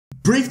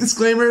Brief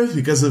disclaimer,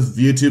 because of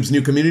YouTube's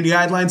new community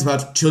guidelines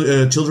about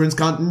children's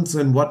content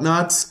and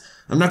whatnot,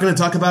 I'm not going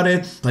to talk about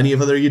it. Plenty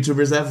of other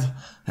YouTubers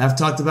have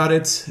talked about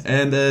it,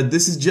 and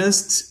this is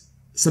just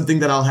something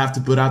that I'll have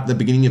to put out at the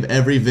beginning of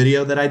every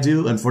video that I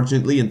do,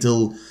 unfortunately,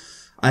 until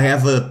I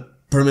have a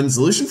permanent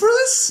solution for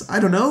this? I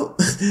don't know.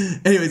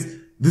 Anyways,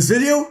 this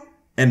video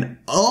and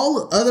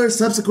all other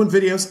subsequent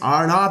videos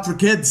are not for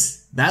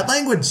kids. Bad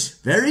language.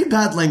 Very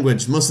bad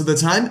language most of the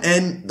time,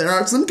 and there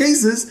are some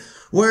cases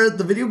where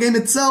the video game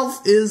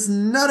itself is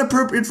not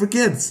appropriate for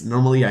kids.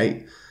 Normally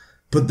I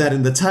put that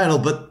in the title,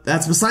 but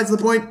that's besides the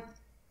point.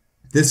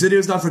 This video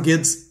is not for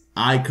kids.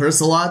 I curse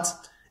a lot,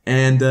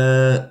 and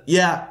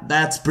yeah,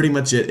 that's pretty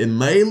much it. It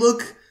may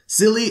look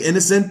silly,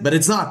 innocent, but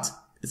it's not.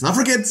 It's not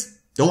for kids.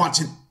 Don't watch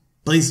it.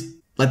 Please,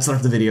 let's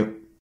start the video.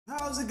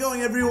 How's it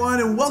going, everyone,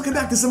 and welcome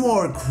back to some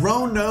more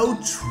Chrono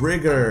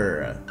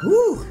Trigger.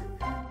 Woo!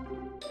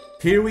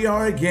 Here we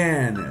are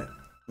again.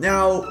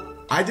 Now,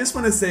 I just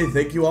want to say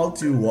thank you all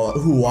to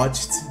who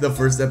watched the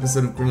first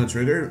episode of Chrono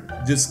Trigger.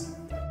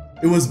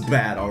 It was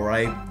bad,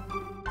 alright?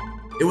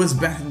 It was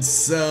bad in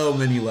so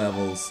many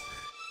levels.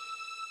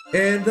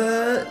 And,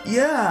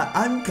 yeah,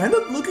 I'm kind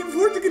of looking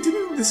forward to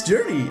continuing this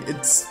journey.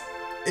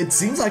 It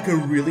seems like a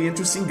really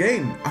interesting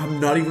game. I'm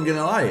not even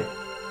gonna lie.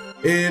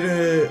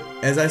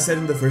 As I said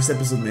in the first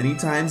episode many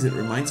times, it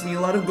reminds me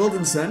a lot of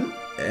Golden Sun.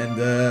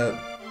 And,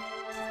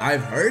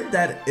 I've heard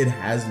that it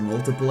has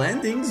multiple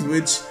endings,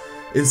 which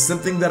is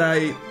something that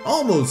I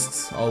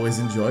almost always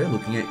enjoy,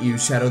 looking at you,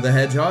 Shadow the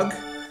Hedgehog.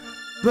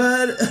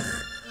 But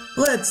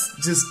let's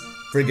just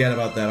forget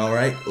about that,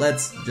 alright?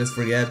 Let's just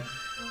forget.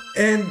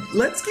 And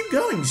let's keep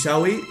going,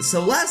 shall we?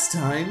 So last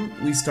time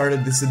we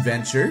started this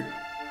adventure,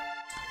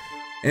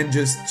 and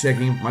just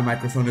checking if my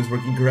microphone is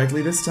working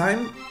correctly this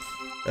time.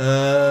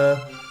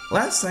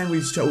 Last time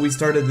we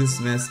started this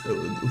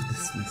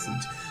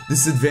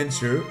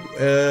adventure,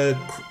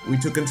 we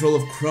took control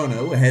of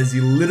Chrono as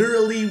he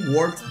literally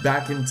warped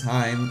back in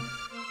time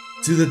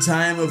to the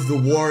time of the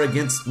war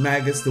against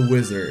Magus the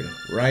Wizard,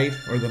 right?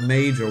 Or the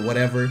Mage or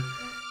whatever.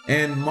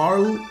 And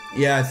Marle,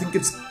 yeah, I think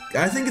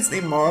it's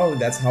named Marle,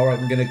 and that's how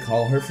I'm gonna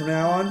call her from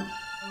now on,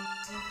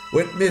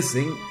 went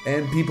missing,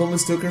 and people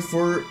mistook her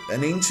for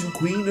an ancient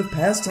queen of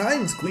past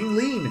times, Queen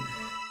Leene.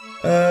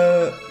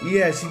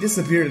 Yeah, she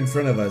disappeared in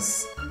front of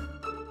us.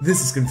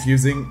 This is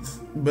confusing,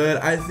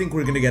 but I think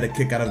we're gonna get a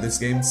kick out of this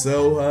game,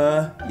 so,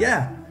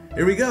 yeah,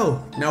 here we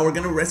go. Now we're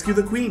gonna rescue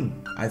the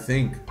queen, I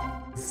think.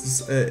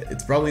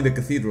 It's probably the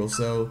cathedral,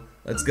 so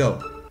let's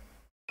go.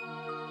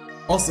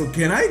 Also,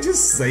 can I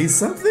just say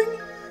something?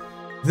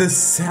 The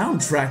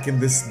soundtrack in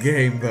this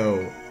game,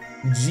 though.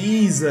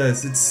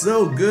 Jesus, it's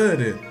so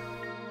good.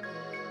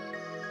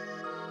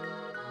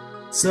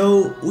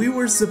 So, we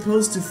were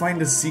supposed to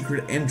find a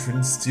secret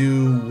entrance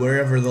to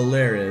wherever the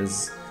lair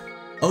is.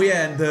 Oh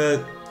yeah, and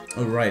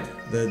oh right,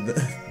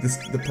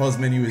 the pause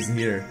menu is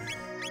here.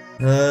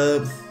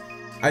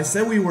 I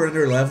said we were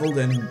under-leveled,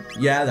 and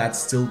yeah, that's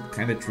still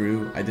kinda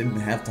true. I didn't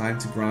have time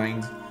to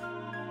grind.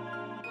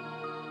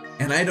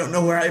 And I don't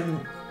know where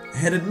I'm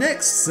headed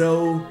next,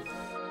 so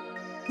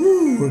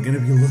whew, we're gonna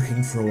be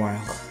looking for a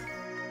while.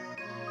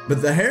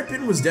 But the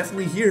hairpin was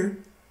definitely here.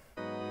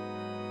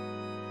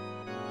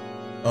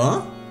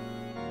 Huh?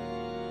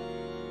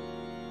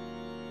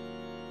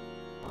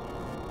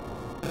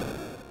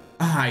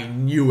 I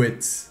knew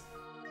it.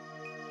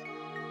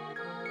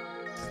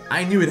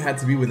 I knew it had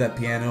to be with that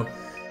piano.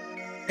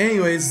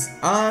 Anyways,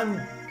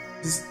 I'm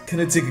just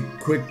gonna take a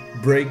quick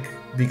break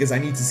because I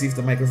need to see if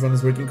the microphone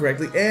is working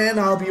correctly, and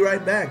I'll be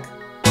right back.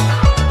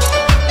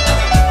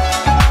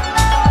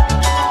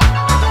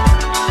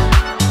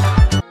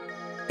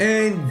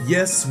 And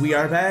yes, we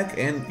are back,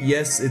 and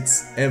yes,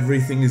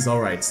 everything is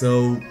alright,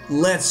 so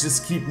let's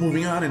just keep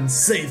moving on and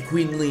save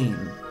Queen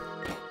Leene.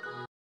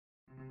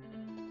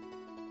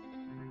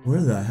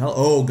 Where the hell?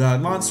 Oh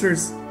god,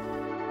 monsters!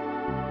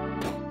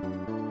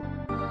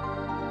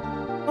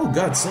 Oh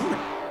god, someone.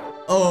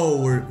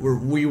 Oh,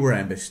 we were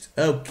ambushed.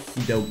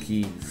 Okie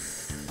dokie.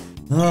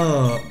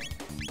 Oh.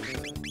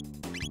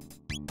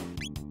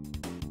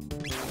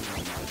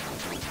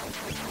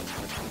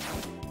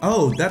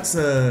 Oh, that's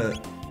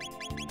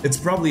it's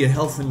probably a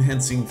health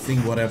enhancing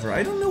thing, whatever.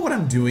 I don't know what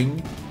I'm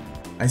doing.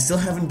 I still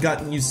haven't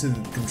gotten used to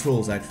the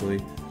controls, actually.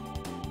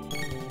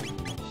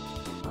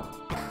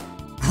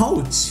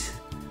 Ouch!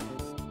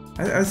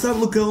 I thought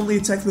Luca only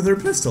attacked with her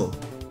pistol.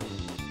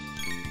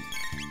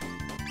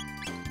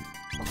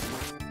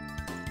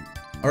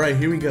 Alright,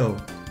 here we go.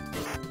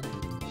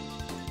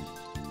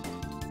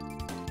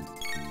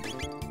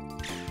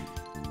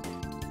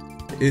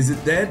 Is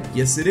it dead?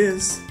 Yes, it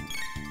is.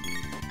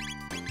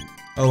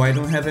 Oh, I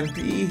don't have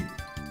MP.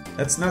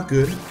 That's not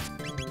good.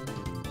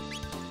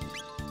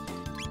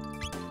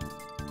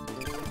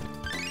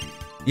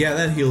 Yeah,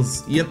 that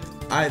heals. Yep,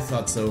 I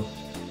thought so.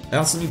 I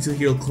also need to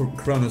heal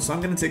Chrono, so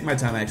I'm gonna take my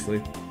time,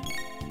 actually.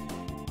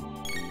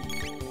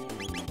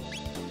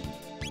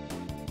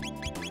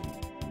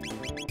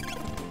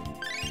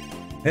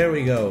 There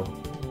we go.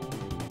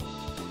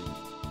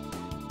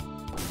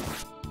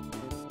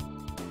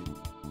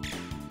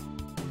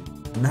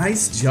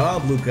 Nice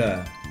job,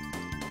 Luca.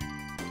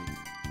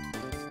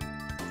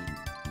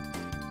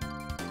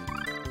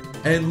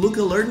 And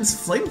Luca learns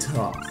Flame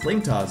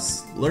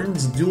Toss.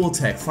 Learns Dual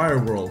Tech, Fire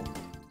Whirl.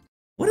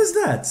 What is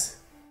that?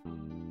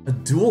 A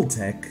Dual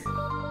Tech?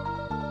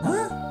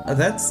 Huh?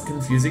 That's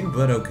confusing,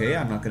 but okay,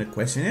 I'm not gonna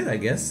question it, I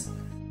guess.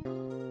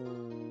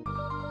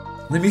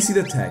 Let me see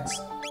the text.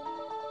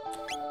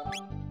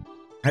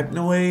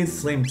 Hypnoid,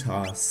 Flame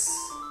Toss.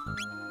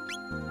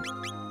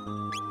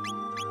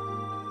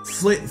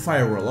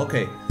 Fire Whirl,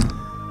 okay.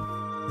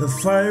 The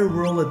Fire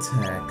Whirl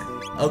attack.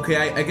 Okay,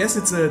 I guess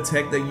it's a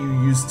attack that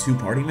you use 2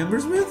 party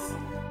members with?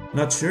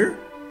 Not sure?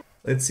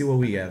 Let's see what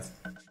we have.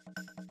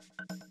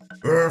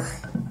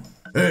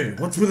 Hey,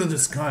 what's with the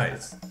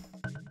disguise?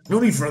 No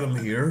need for them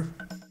here.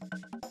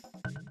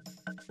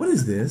 What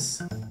is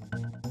this?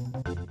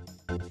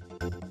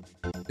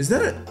 Is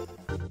that a...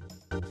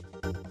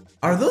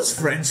 Are those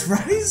French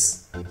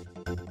fries?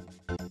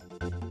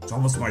 It's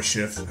almost my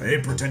shift. I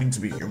hate pretending to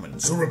be human,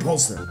 so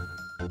repulse them.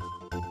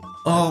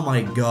 Oh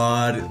my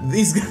god,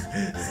 these guys...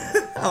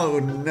 Oh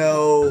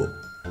no.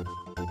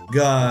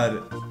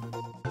 God.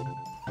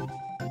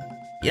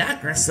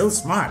 Yakra's so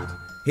smart.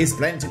 His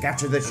plan to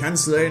capture the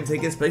Chancellor and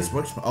take his place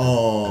works...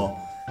 Oh.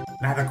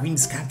 Now the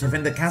Queen's captive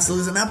and the castle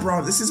is in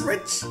uproar. This is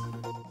rich.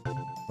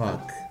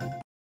 Fuck.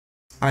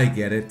 I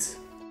get it.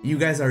 You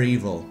guys are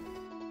evil.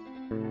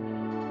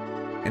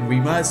 And we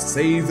must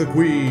save the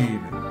Queen.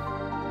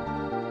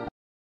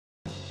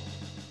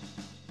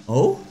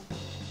 Oh?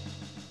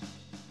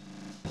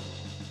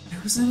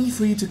 There was no need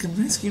for you to come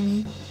rescue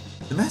me.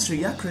 The Master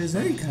Yakra is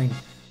very kind.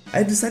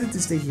 I decided to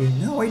stay here.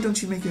 Now why don't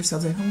you make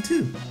yourselves at home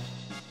too?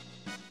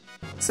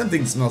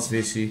 Something smells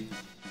fishy.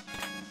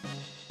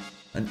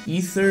 An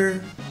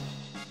ether.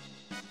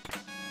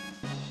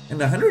 And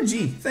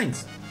 100G,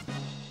 thanks.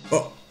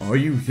 Oh, are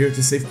you here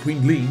to save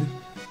Queen Leene?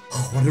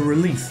 Oh, what a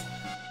relief.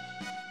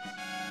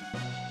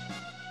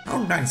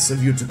 How nice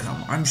of you to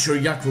come. I'm sure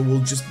Yakra will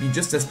be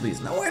just as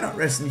pleased. Now why not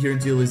rest in here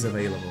until he's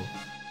available?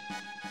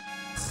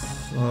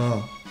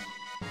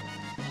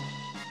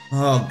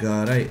 Oh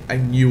god, I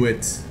knew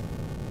it.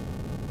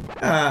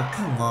 Ah,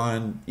 come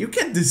on. You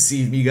can't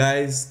deceive me,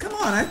 guys. Come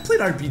on, I've played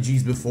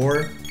RPGs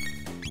before.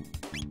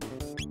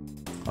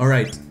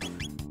 Alright.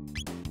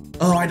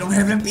 Oh, I don't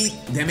have MP.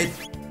 Damn it.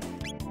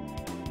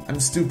 I'm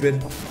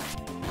stupid.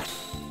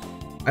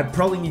 I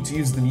probably need to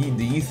use the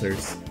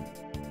ethers.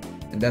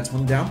 And that's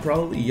one down,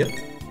 probably. Yep.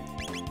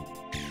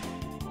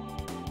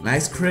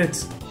 Nice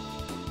crit.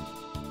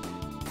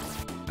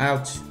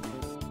 Ouch.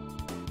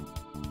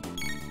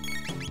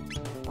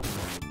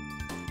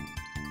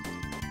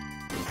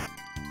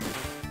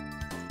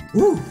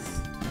 Woo!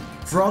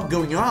 Frog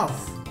going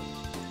off.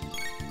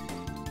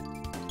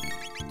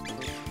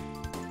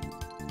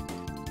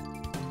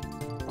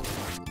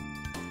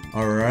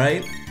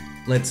 Alright,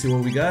 let's see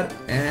what we got,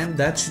 and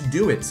that should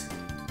do it.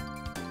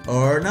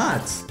 Or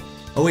not.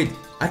 Oh wait,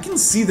 I can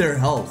see their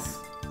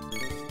health.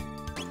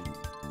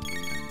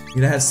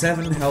 It has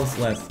 7 health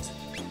left.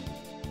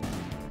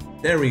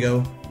 There we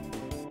go.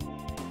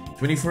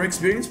 24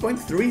 experience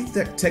points, 3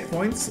 tech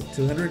points,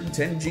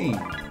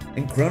 210G.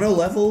 And Chrono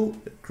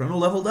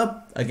leveled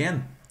up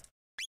again.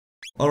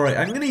 Alright,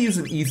 I'm gonna use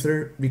an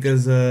ether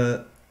because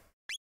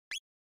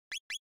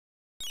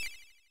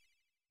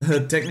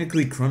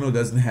technically Chrono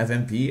doesn't have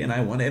MP and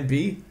I want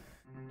MP.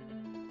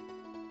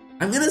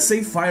 I'm gonna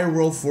save Fire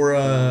Whirl for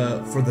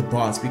the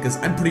boss because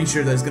I'm pretty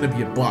sure there's gonna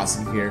be a boss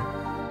in here.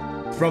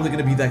 It's probably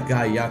gonna be that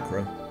guy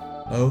Yakra.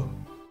 Oh.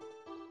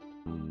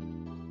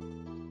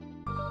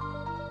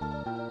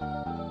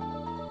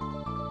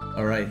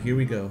 Alright, here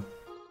we go.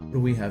 What do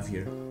we have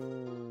here?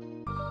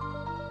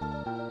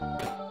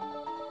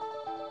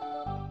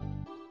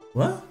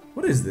 What?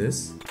 What is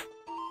this?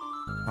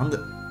 I'm the...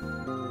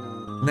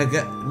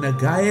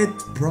 Nagayat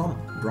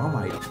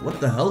Bromide. What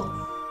the hell?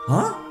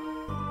 Huh?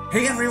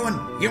 Hey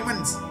everyone!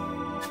 Humans!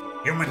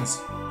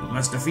 Humans! We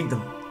must defeat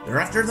them. They're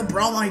after the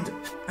Bromide.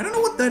 I don't know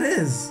what that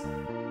is.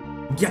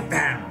 Get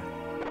them!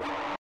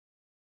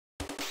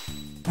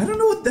 I don't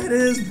know what that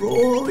is,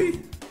 bro.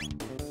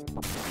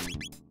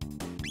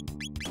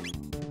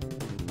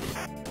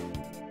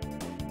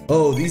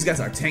 Oh, these guys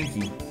are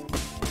tanky.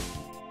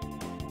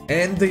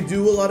 And they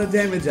do a lot of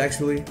damage,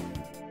 actually.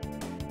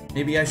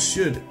 Maybe I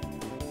should.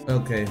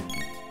 Okay.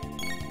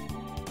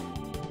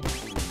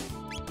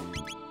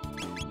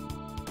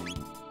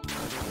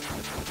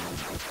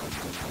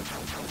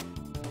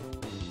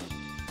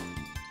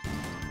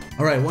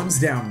 Alright, one's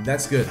down.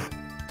 That's good.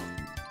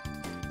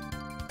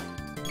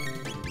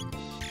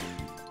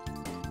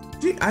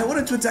 Gee, I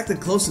wanted to attack the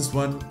closest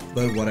one,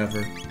 but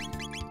whatever.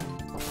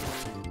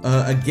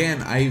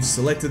 Again, I've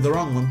selected the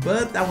wrong one,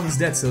 but that one's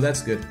dead, so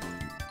that's good.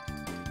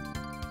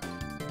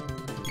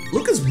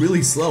 Luca's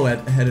really slow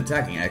at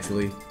attacking,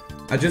 actually.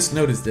 I just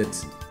noticed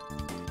it.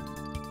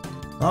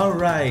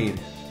 Alright.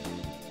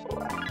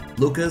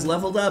 Luca's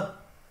leveled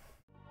up.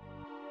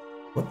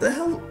 What the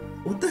hell?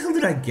 What the hell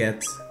did I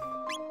get?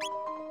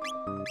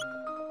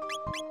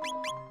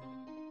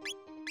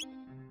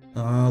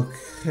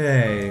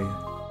 Okay.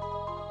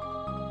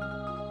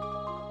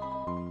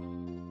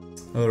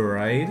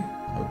 Alright,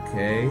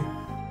 okay.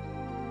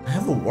 I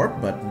have a warp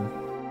button.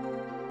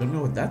 Don't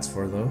know what that's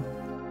for though.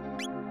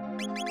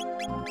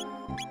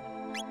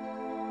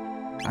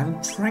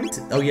 I'm trying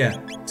to... Oh yeah,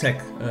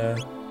 tech.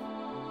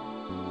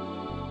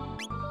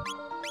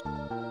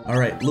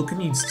 Alright, Luca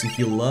needs to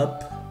heal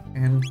up,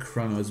 and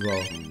Chrono as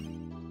well.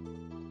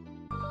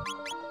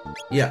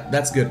 Yeah,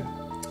 that's good.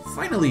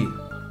 Finally!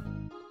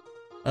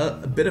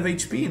 A bit of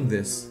HP in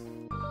this.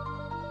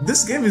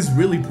 This game is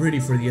really pretty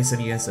for the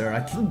SNES era.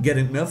 I can't get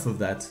enough of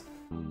that.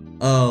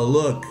 Oh,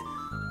 look.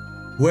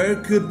 Where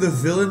could the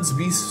villains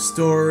be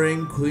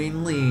storing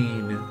Queen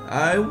Leene?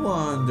 I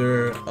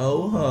wonder.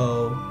 Oh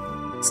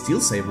ho.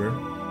 Steel Saber.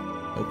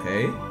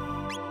 Okay.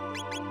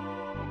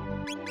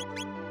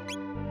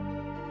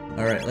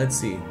 Alright, let's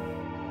see.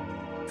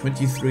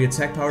 23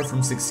 attack power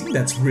from 16.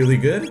 That's really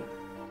good.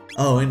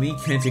 Oh, and he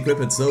can't equip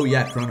it, so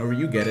yeah, Chrono,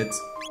 you get it.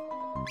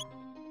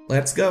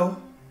 Let's go.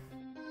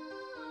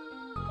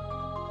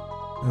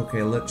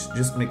 Okay, let's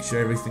just make sure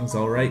everything's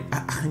alright.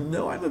 I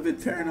know I'm a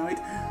bit paranoid,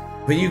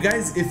 but you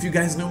guys, if you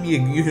guys know me,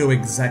 you know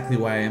exactly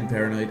why I am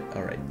paranoid.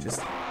 Alright,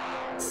 just...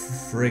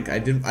 Frick,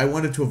 I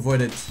wanted to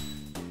avoid it.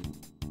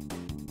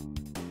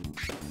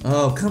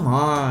 Oh, come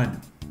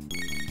on.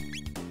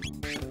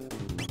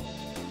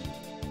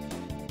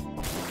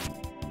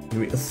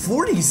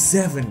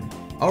 47!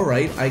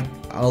 Alright,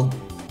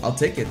 I'll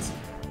take it.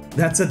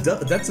 That's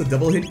a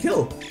double hit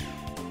kill.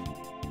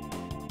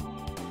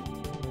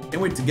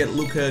 Can't wait to get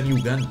Luca a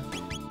new gun.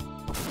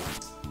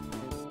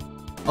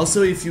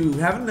 Also, if you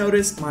haven't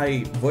noticed,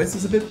 my voice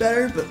is a bit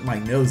better, but my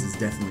nose is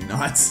definitely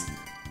not.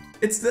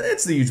 It's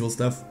the usual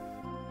stuff.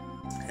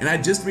 And I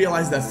just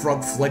realized that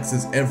Frog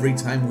flexes every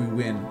time we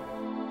win.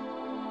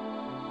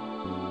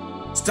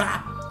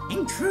 Stop!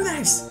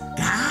 Intruders!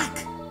 Gawk!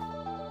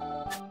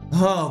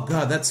 Oh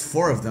god, that's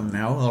 4 of them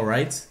now,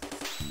 alright.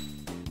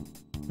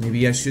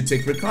 Maybe I should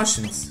take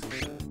precautions.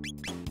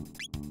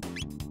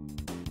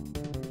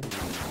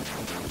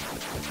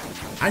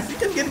 I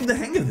think I'm getting the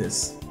hang of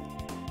this.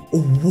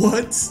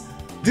 What?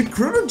 Did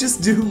Chrono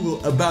just do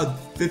about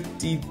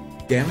 50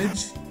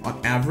 damage on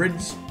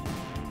average?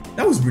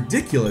 That was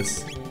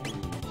ridiculous.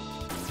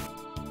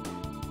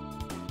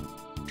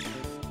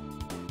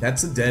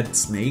 That's a dead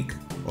snake,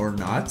 or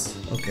not?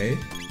 Okay.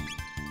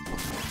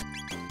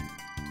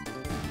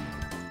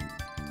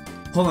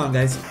 Hold on,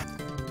 guys.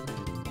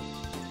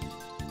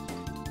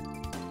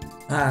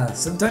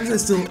 Sometimes I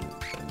still...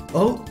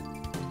 Oh!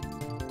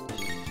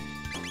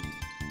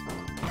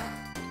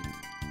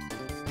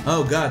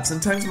 Oh god,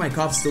 sometimes my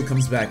cough still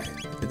comes back.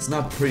 It's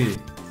not pretty.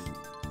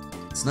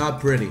 It's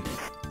not pretty.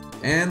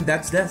 And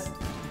that's death.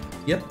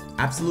 Yep,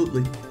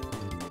 absolutely.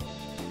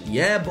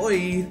 Yeah,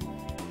 boy!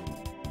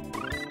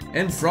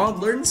 And Frog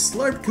learns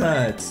Slurp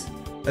Cut!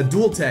 A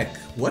dual tech.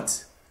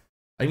 What?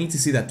 I need to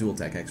see that dual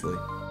tech, actually.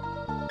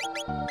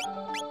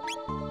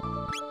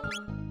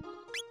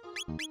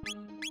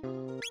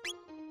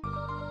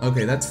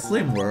 Okay, that's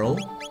Flame Whirl.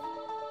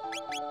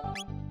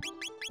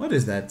 What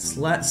is that?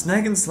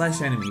 Snag and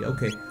slash enemy.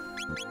 Okay.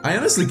 I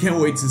honestly can't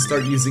wait to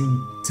start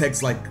using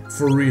techs like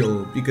for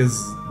real, because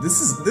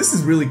this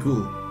is really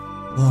cool.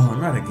 Oh,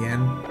 not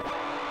again.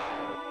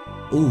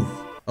 Ooh.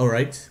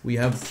 Alright, we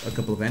have a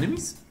couple of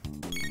enemies.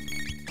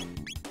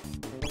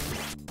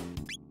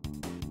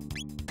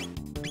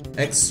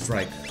 X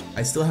Strike.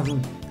 I still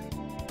haven't...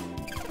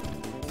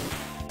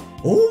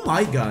 Oh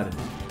my god.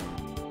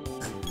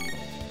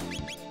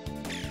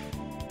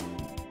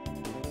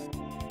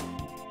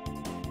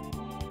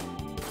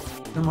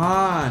 Come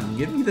on,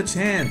 give me the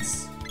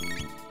chance.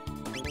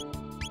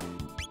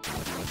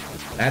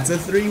 That's a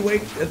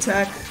 3-way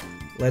attack.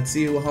 Let's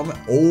see how much.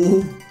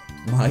 Oh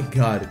my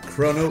god,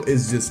 Chrono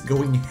is just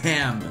going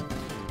ham.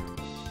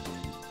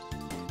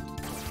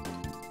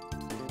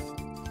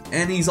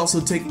 And he's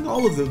also taking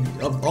all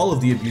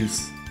of the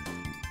abuse.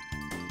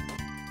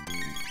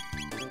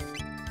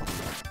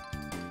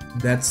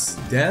 That's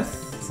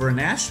death for a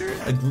Gnasher?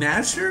 A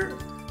Gnasher?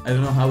 I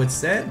don't know how it's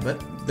said, but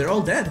they're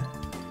all dead.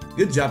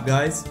 Good job,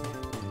 guys.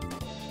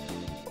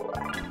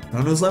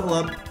 Chrono's level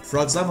up.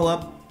 Frog's level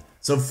up.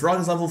 So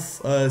Frog's level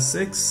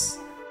 6.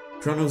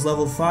 Chrono's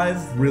level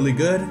 5. Really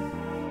good.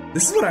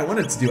 This is what I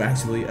wanted to do,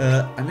 actually.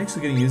 I'm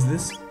actually gonna use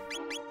this.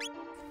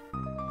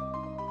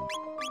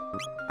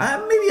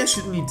 Maybe I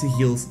shouldn't need to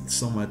heal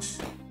so much.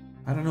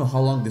 I don't know how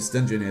long this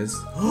dungeon is.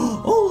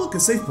 Oh, look, a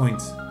save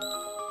point.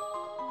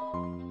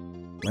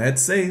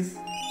 Let's save.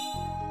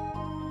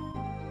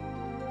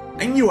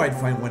 I knew I'd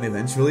find one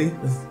eventually.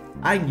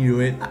 I knew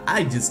it.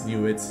 I just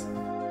knew it.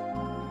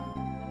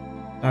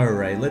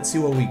 Alright, let's see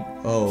what we...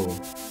 Oh.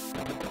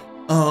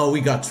 Oh, we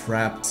got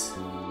trapped.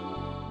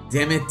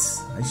 Damn it.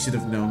 I should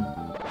have known.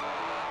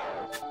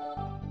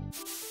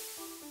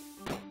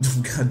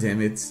 God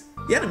damn it.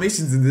 The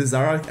animations in this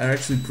are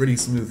actually pretty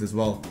smooth as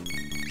well.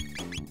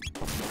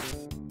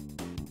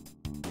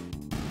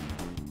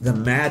 The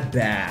Mad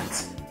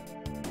Bat.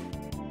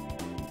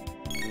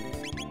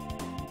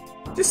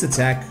 Just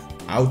attack.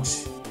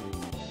 Ouch.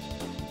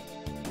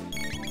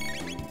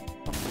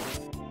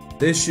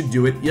 This should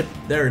do it. Yep,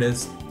 there it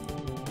is.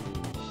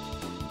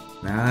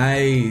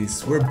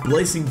 Nice. We're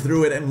blazing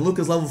through it, and Luke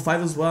is level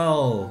 5 as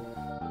well.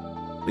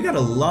 We got a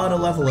lot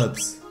of level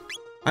ups.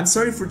 I'm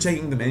sorry for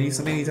checking the menu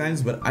so many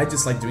times, but I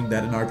just like doing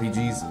that in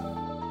RPGs.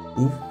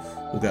 Ooh.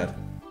 Oh god.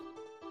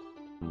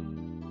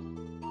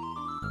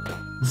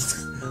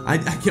 I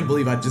can't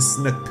believe I just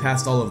snuck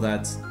past all of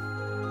that.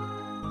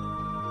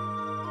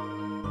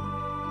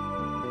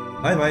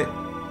 Bye bye.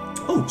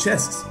 Oh,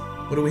 chests.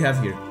 What do we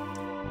have here?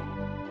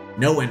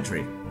 No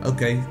entry.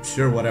 Okay,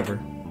 sure, whatever.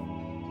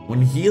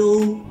 1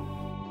 heal,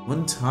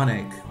 1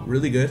 tonic.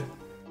 Really good.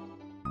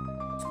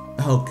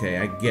 Okay,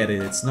 I get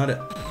it. It's not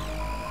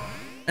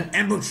an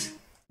ambush.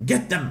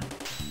 Get them.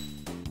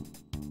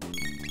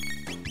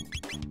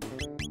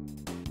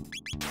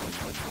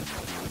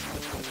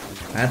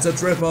 That's a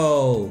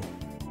triple.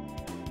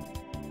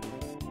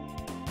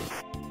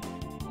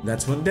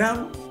 That's 1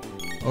 down.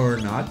 Or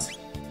not.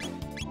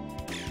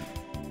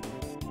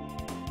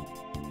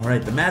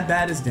 Alright, the Mad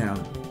Bat is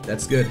down.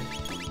 That's good.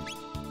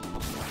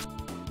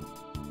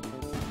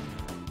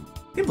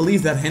 I can't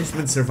believe that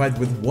henchman survived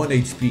with 1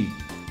 HP.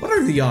 What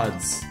are the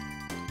odds?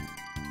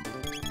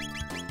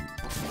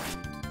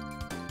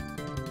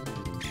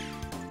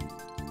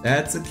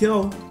 That's a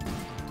kill.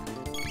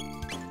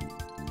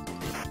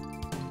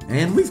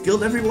 And we've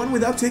killed everyone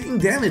without taking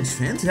damage.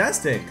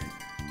 Fantastic.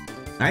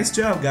 Nice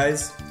job,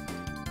 guys.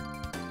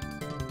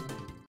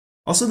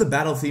 Also, the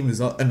battle theme is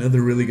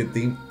another really good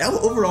theme.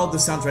 Overall, the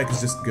soundtrack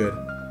is just good.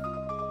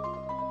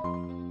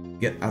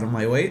 Get out of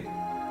my way.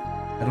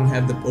 I don't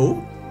have the...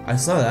 Oh, I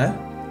saw that.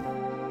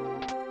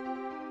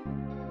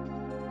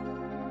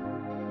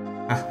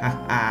 Ha ha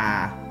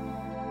ha.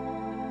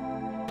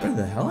 Where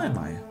the hell am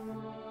I?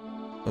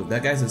 Oh,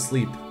 that guy's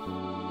asleep.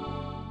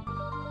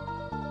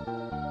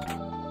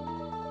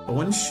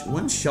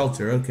 One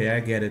shelter. Okay, I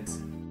get it.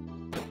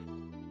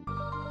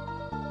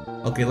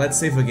 Okay, let's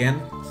save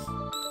again.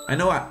 I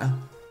know I'm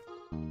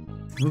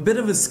a bit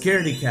of a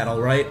scaredy cat,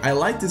 alright? I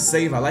like to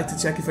save, I like to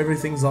check if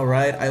everything's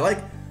alright. I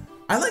like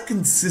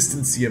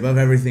consistency above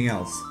everything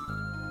else.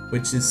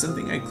 Which is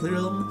something I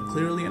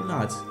clearly am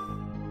not.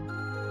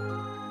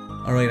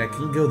 Alright, I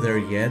can't go there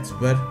yet,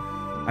 but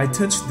I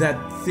touched that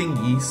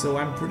thingy, so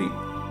I'm pretty...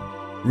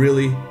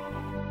 Really?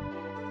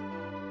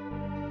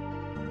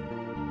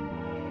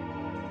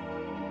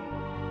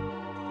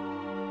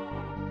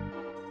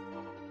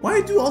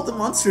 Why do all the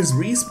monsters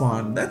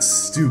respawn? That's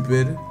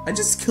stupid. I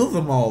just kill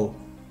them all.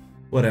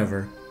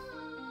 Whatever.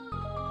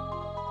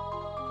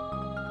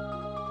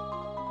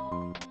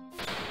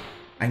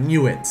 I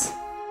knew it.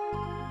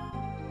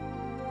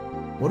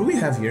 What do we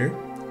have here?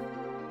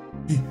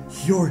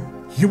 You're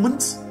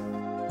humans?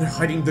 They're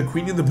hiding the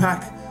queen in the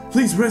back.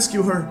 Please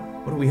rescue her.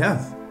 What do we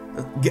have?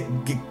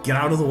 Get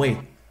out of the way.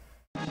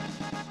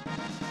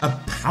 A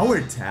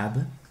power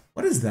tab?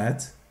 What is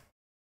that?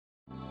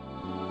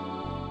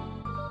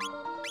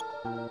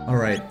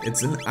 Alright,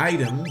 it's an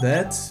item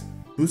that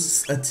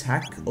boosts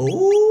attack.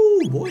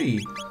 Oh boy.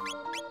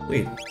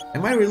 Wait,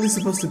 am I really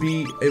supposed to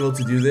be able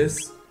to do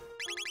this?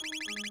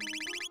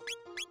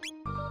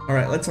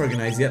 Alright, let's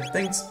organize. Yep,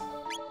 thanks.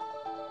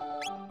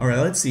 Alright,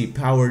 let's see.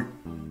 Power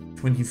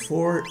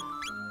 24.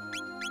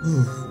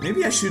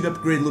 Maybe I should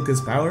upgrade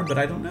Luca's power, but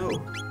I don't know.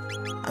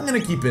 I'm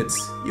gonna keep it.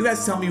 You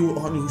guys tell me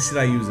on who should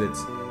I use it.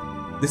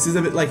 This is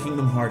a bit like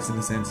Kingdom Hearts in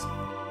a sense.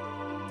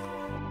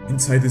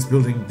 Inside this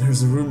building,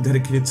 there's a room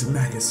dedicated to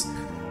Magus.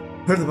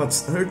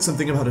 Heard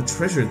something about a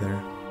treasure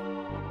there.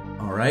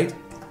 Alright.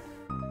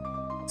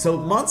 So,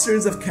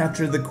 monsters have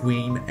captured the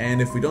queen, and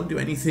if we don't do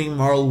anything,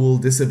 Marle will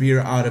disappear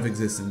out of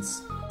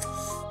existence.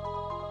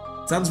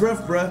 Sounds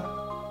rough, bruh.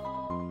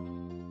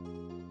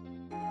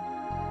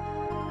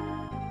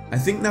 I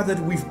think now that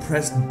we've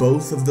pressed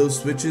both of those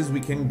switches, we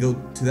can go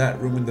to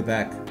that room in the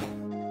back.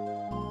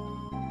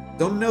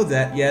 Don't know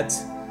that yet.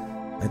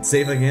 Let's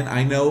save again.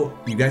 I know,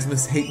 you guys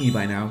must hate me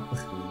by now.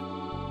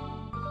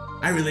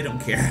 I really don't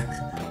care.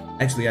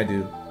 Actually, I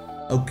do.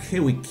 Okay,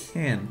 we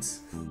can't.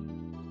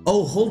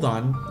 Oh, hold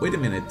on. Wait a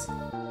minute.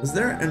 Was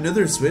there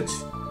another switch?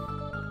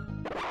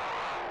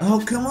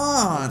 Oh, come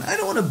on. I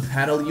don't want to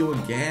battle you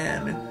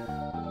again.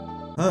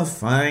 Oh,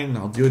 fine.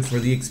 I'll do it for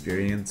the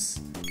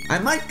experience. I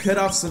might cut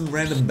off some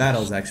random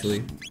battles,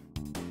 actually.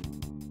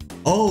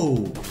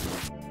 Oh.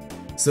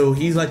 So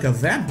he's like a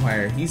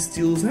vampire. He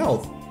steals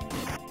health.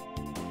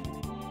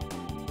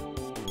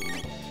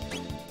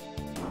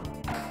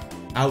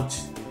 Ouch.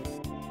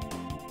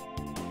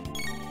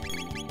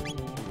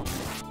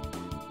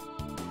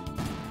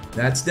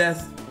 That's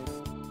death.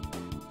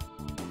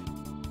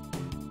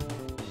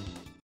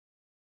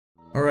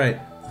 Alright.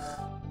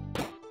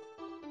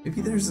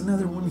 Maybe there's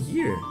another one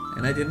here,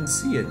 and I didn't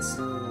see it.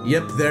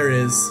 Yep, there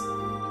is.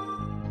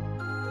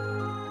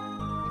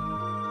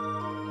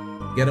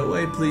 Get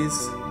away, please.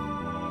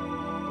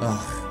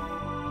 Ugh.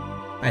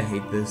 I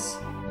hate this.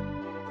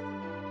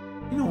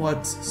 You know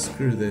what?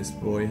 Screw this,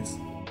 boys.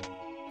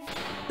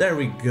 There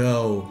we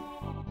go.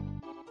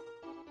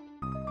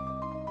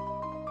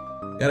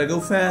 Gotta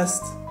go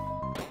fast.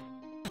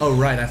 Oh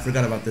right, I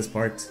forgot about this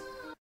part.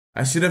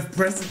 I should have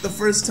pressed it the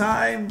first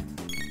time.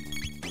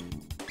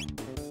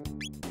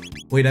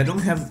 Wait, I don't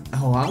have...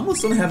 Oh, I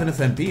almost don't have enough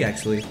MP,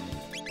 actually.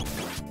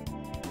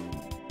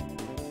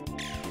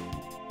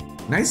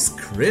 Nice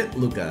crit,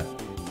 Luca.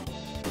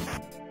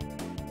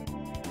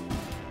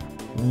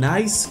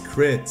 Nice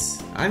crit.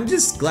 I'm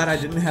just glad I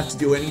didn't have to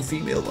do any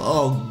female.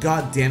 Oh,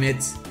 god damn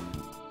it.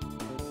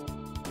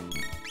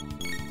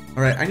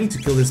 Alright, I need to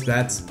kill this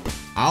bat.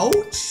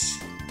 Ouch!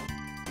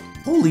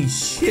 Holy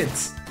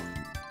shit!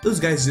 Those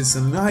guys just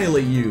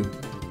annihilate you.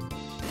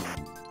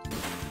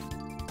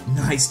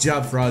 Nice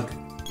job, Frog.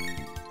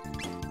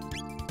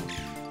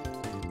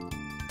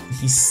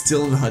 He's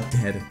still not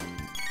dead.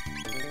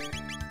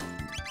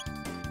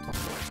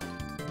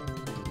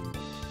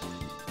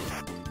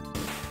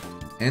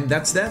 And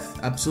that's death,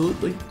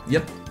 absolutely.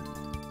 Yep.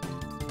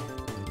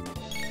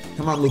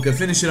 Come on, Luca,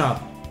 finish it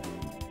up.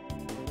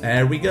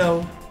 There we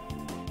go.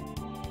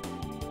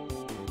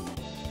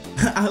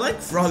 I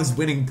like Frog's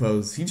winning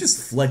pose. He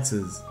just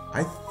flexes.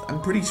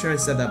 I'm pretty sure I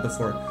said that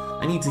before.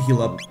 I need to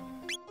heal up.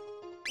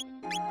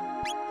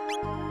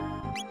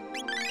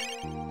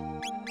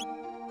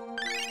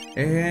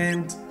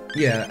 And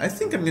yeah, I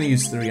think I'm gonna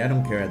use 3. I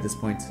don't care at this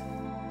point.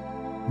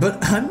 But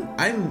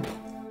I'm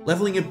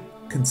leveling up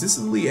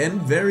consistently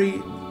and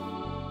very...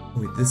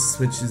 Wait, this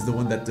switch is the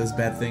one that does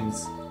bad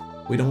things.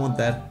 We don't want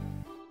that.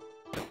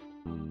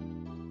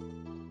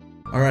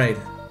 Alright,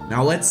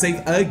 now let's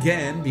save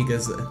again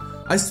because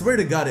I swear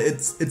to god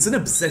it's an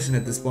obsession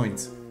at this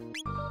point.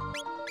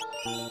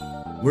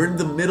 We're in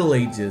the Middle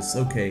Ages.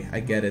 Okay, I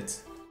get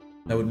it.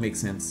 That would make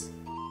sense.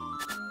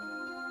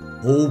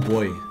 Oh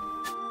boy.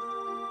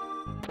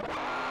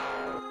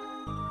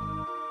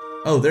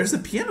 Oh, there's a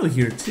piano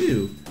here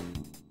too.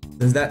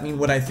 Does that mean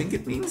what I think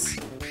it means?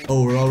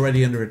 Oh, we're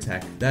already under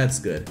attack. That's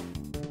good.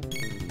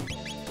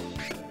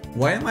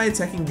 Why am I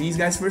attacking these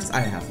guys first?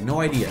 I have no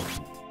idea.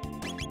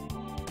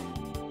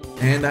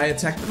 And I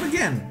attack them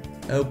again.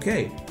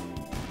 Okay.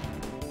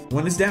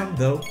 One is down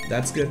though.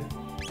 That's good.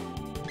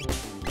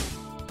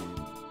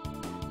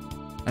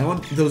 I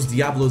want those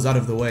Diablos out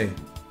of the way.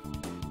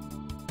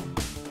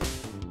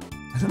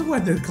 I don't know why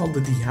they're called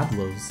the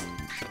Diablos.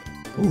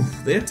 Ooh,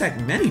 they attack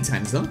many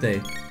times, don't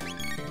they?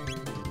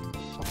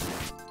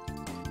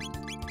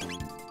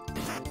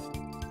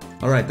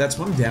 Alright, that's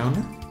one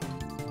down.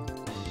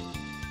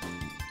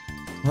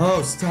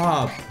 Oh,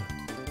 stop.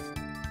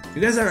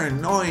 You guys are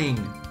annoying.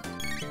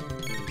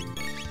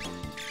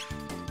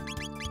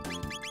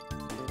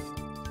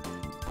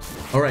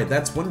 Alright,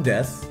 that's one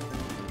death.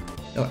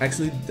 Oh,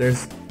 actually,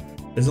 there's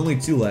only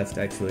 2 left,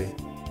 actually.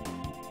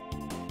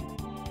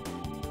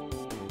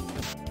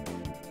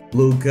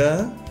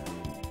 Luca?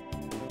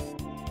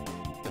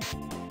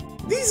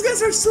 These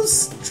guys are so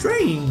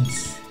strange.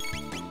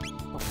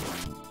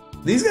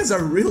 These guys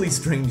are really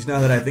strange now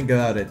that I think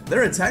about it.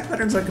 Their attack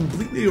patterns are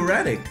completely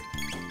erratic.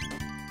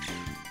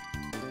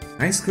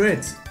 Nice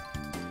crit.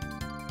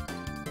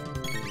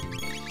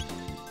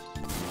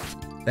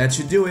 That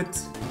should do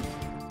it.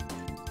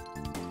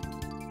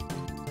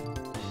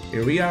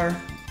 Here we are.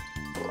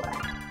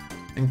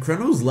 And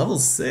Chrono's level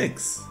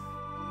 6.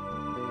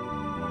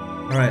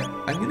 Alright,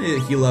 I'm gonna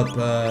heal up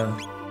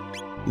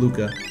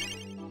Luca.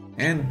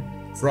 And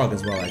Frog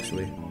as well,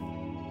 actually.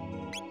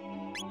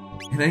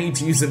 And I need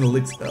to use an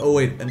elixir. Oh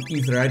wait, an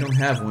ether. I don't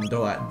have one,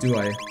 do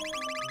I?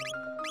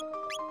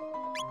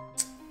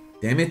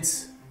 Damn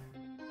it.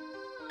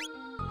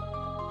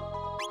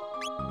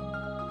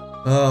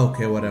 Oh,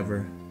 okay,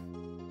 whatever.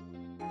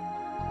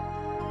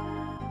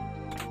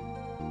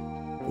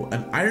 Oh,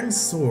 an iron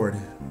sword.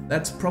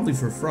 That's probably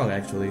for Frog,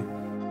 actually.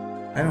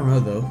 I don't know,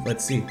 though.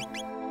 Let's see.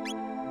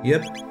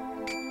 Yep.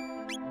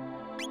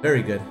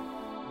 Very good.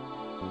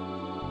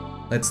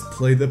 Let's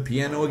play the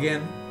piano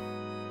again.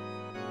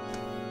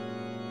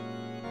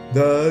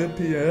 The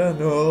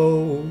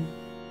piano.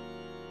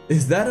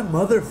 Is that a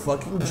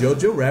motherfucking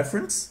JoJo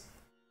reference?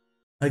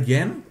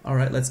 Again?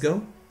 Alright, let's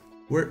go.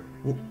 Where...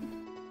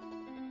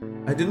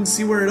 I didn't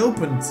see where it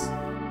opened.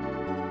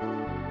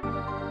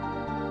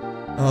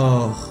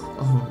 Oh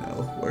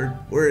no.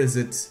 Where is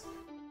it?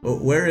 Oh,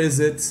 where is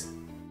it?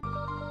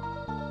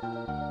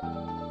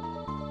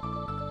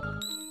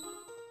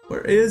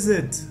 Where is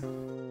it?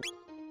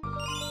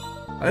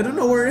 I don't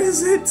know where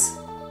is it.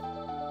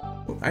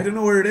 I don't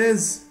know where it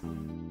is.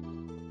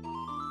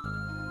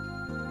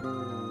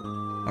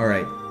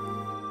 Alright.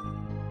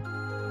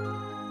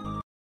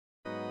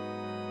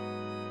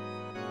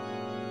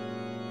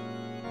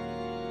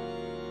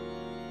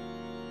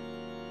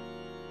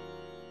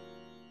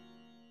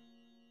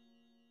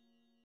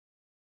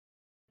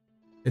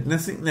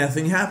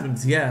 Nothing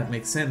happens. Yeah, it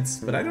makes sense.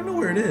 But I don't know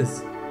where it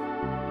is.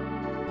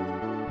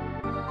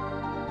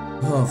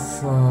 Oh,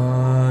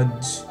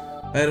 fudge.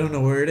 I don't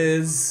know where it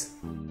is.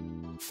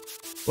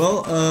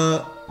 Well,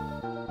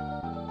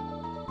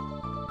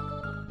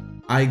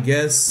 I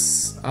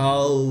guess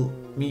I'll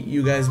meet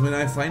you guys when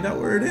I find out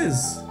where it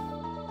is.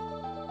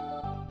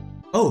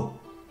 Oh,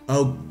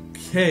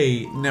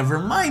 okay, never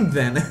mind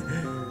then.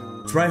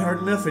 Try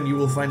hard enough and you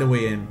will find a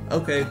way in.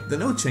 Okay, the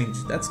note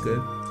changed, that's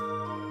good.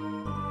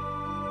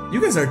 You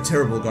guys are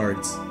terrible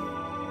guards.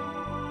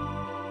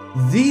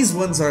 These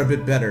ones are a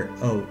bit better.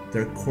 Oh,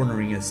 they're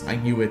cornering us. I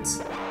knew it.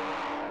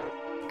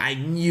 I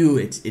knew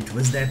it. It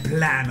was their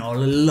plan all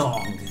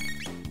along.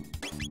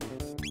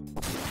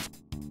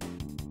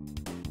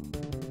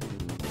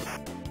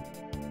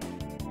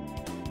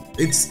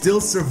 It still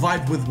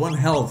survived with 1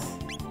 health.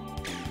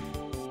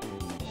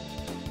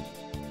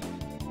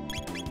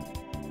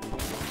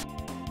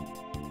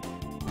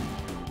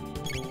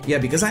 Yeah,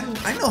 because I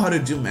know how to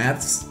do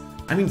maths.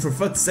 I mean, for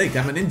fuck's sake,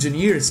 I'm an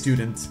engineer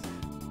student.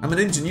 I'm an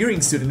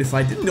engineering student. If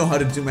I didn't know how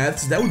to do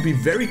maths, that would be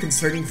very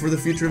concerning for the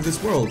future of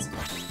this world.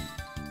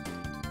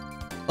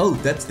 Oh,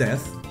 that's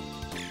death.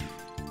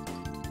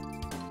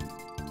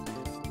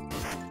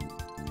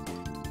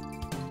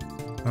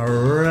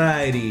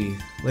 Alrighty,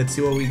 let's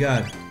see what we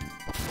got.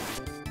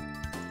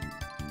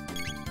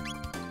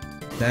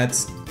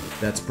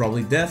 That's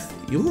probably death.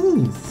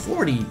 Ooh,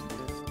 40.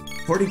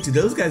 40 to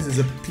those guys is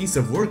a piece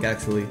of work,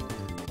 actually.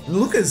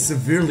 Luca is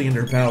severely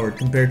underpowered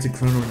compared to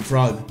Chrono and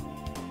Frog.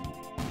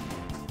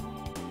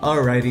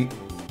 Alrighty.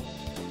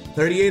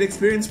 38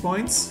 experience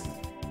points.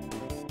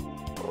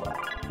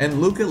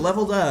 And Luca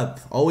leveled up.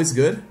 Always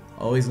good.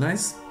 Always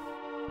nice.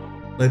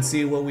 Let's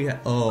see what we have.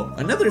 Oh,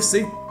 another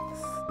save.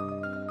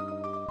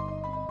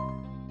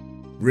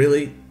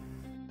 Really?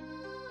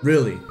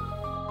 Really?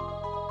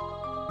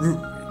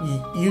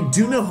 You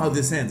do know how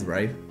this ends,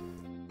 right?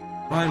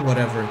 Fine,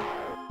 whatever.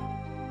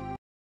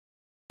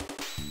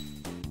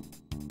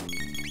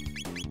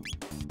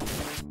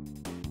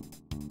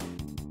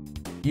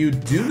 You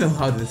do know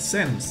how this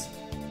ends.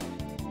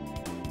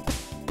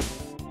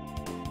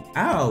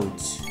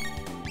 Ouch.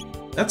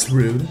 That's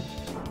rude.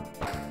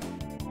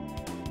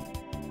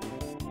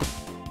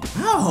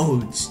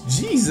 Ouch!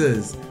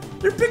 Jesus!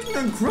 They're picking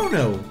on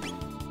Chrono!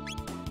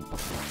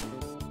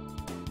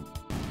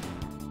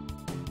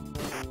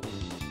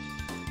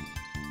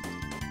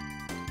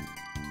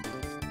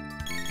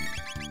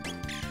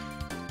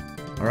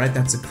 Alright,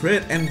 that's a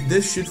crit, and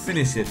this should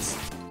finish it.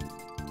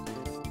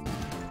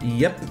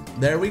 Yep,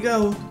 there we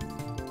go.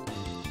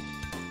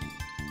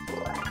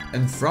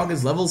 And Frog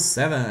is level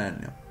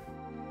 7.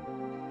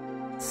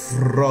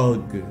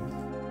 Frog.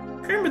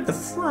 Kermit the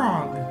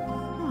Frog.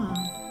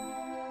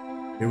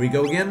 Here we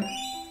go again.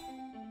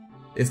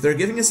 If they're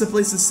giving us a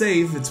place to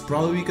save, it's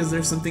probably because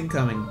there's something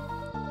coming.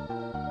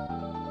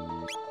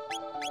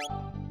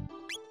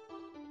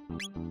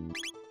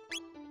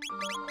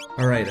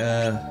 Alright,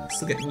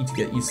 still need to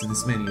get used to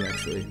this menu,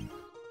 actually.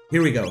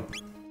 Here we go.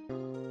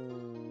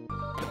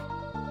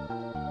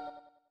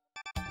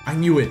 I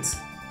knew it.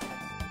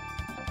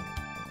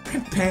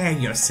 Prepare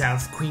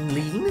yourself, Queen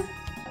Leene.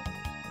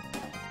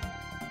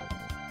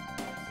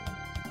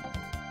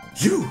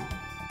 You!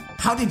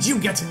 How did you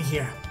get in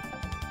here?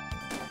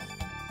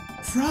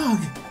 Frog!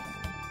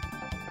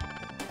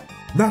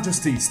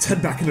 Majesty,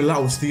 stand back and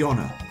allow us the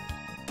honor.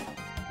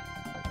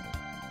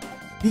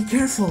 Be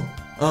careful!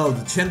 Oh,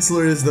 the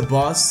Chancellor is the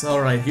boss?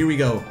 Alright, here we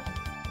go.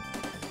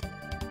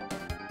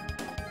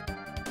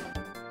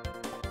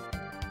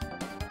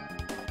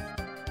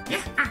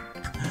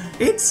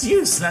 It's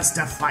useless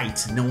to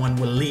fight. No one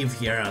will leave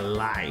here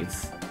alive.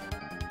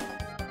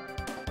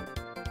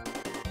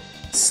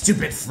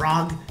 Stupid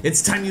Frog,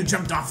 it's time you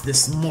jumped off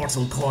this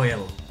mortal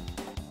coil.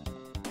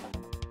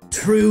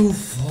 True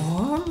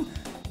form?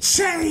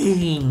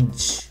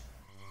 Change!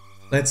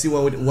 Let's see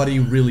what he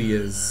really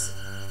is.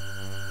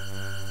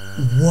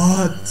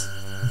 What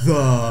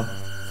the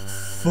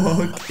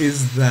fuck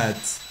is that?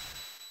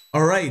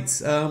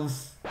 Alright,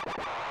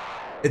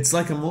 it's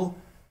like a mole.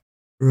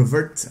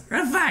 Reverts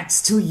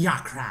to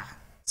Yakra.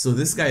 So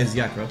this guy is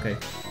Yakra, okay.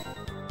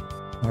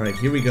 Alright,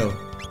 here we go.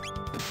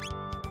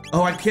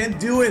 Oh, I can't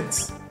do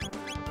it!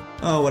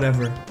 Oh,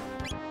 whatever.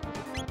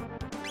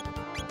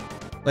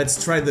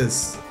 Let's try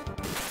this.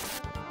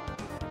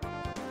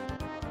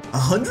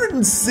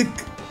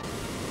 106.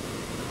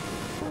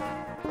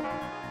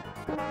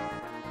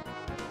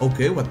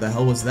 Okay, what the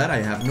hell was that?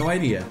 I have no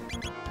idea.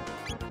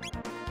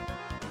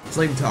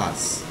 Flame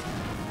toss.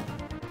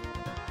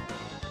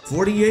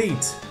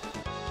 48.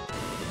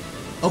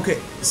 Okay,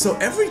 so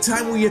every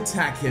time we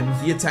attack him,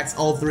 he attacks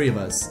all 3 of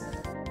us.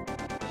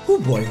 Oh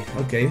boy,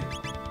 okay.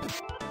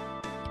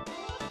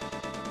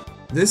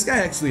 This guy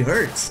actually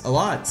hurts a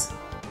lot.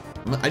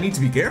 I need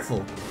to be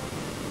careful.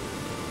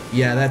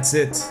 Yeah, that's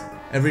it.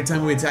 Every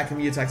time we attack him,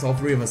 he attacks all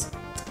 3 of us.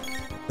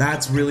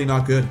 That's really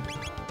not good.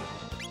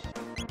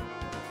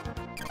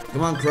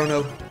 Come on,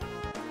 Chrono.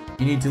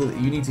 You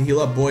need to heal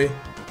up, boy.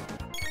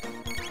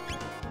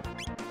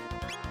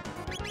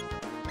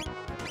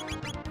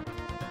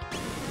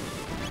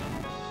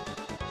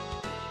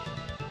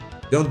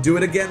 Don't do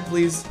it again,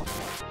 please.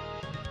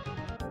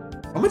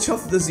 How much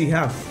health does he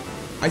have?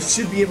 I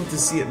should be able to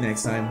see it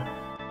next time.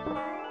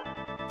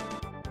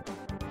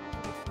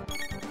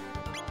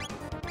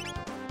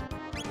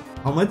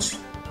 How much?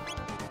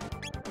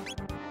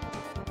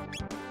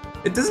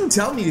 It doesn't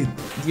tell me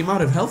the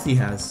amount of health he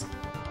has.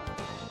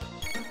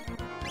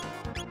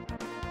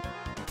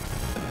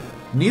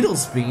 Needle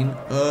spin?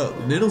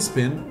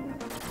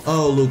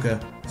 Oh, Luca.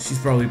 She's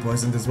probably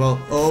poisoned as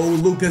well. Oh,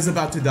 Luca's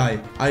about to die.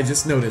 I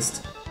just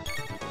noticed.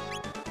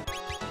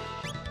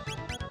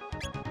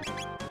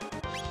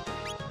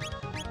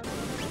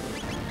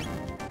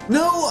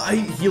 No, I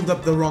healed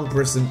up the wrong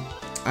person.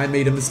 I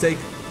made a mistake.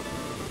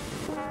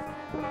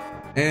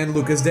 And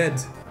Luca's dead.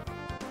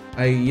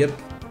 Yep.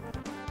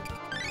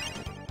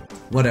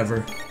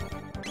 Whatever.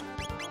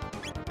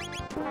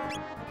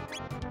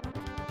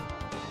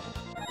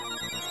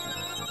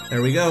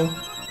 There we go.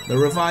 The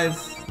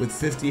revive with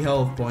 50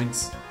 health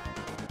points.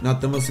 Not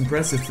the most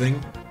impressive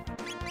thing.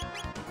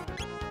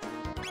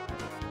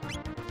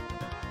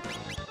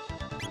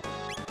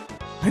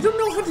 I don't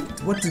know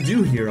what to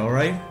do here,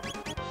 alright?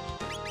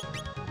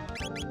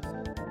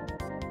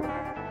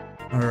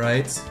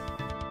 Alright.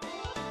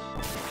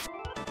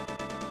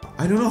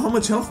 I don't know how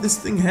much health this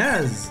thing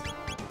has.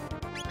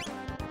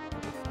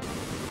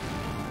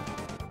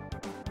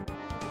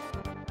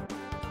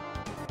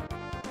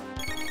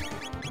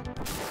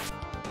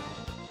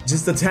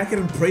 Just attack it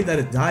and pray that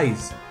it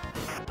dies.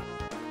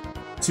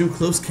 Too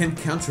close can't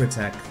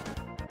counterattack.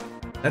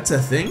 That's a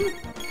thing?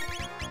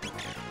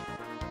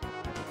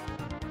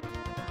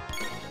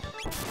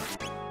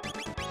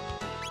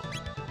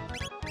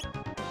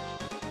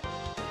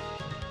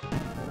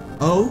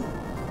 Oh?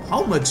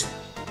 How much?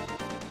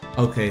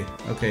 Okay,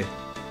 okay.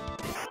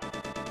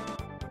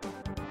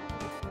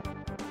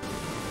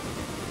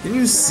 Can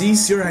you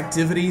cease your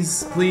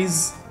activities,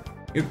 please?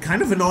 You're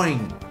kind of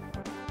annoying.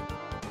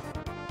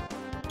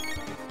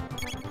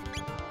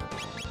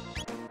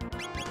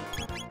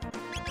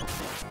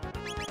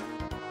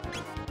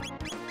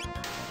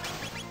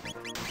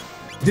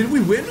 Did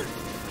we win?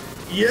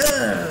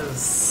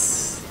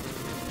 Yes!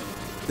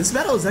 This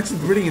battle is actually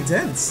pretty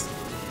intense.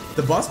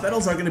 The boss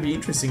battles are going to be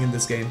interesting in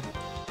this game.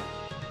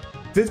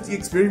 50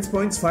 experience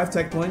points, 5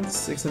 tech points,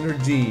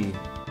 600 G.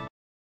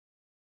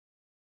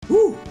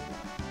 Woo!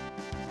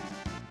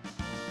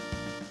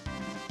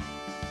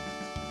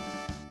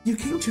 You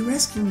came to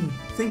rescue me.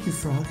 Thank you,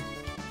 Frog.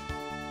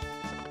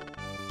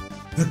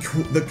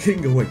 The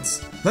king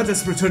awaits. Let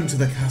us return to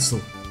the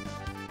castle.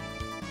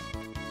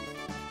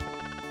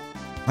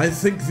 I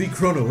thank thee,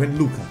 Chrono and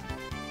Luca.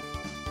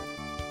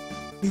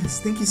 Yes,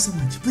 thank you so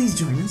much. Please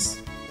join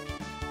us.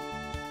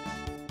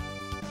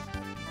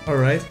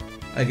 Alright,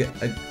 I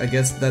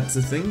guess that's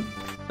the thing.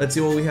 Let's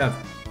see what we have.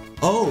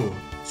 Oh,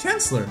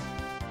 Chancellor.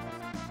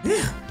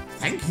 Yeah,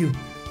 thank you.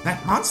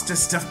 That monster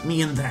stuffed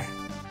me in there.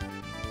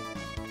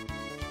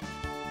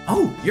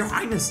 Oh, Your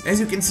Highness, as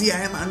you can see, I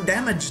am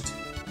undamaged.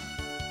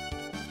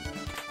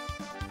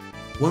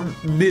 One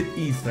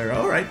mid-ether.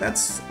 Alright,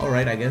 that's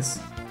alright, I guess.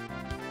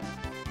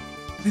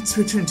 Let's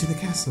return to the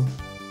castle.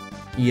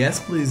 Yes,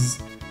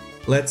 please.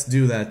 Let's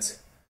do that.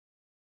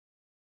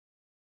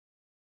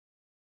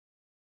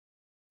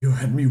 You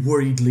had me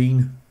worried,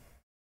 Leene.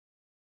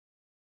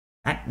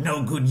 That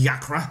no good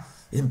Yakra,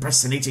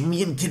 impersonating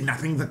me and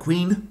kidnapping the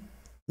Queen.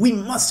 We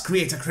must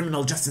create a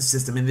criminal justice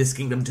system in this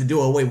kingdom to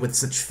do away with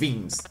such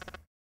fiends.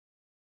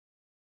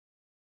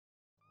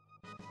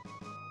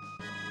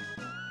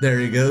 There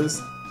he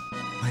goes.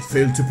 I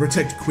failed to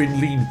protect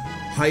Queen Leene.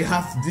 I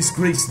have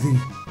disgraced thee.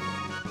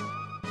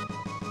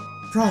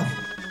 Frog.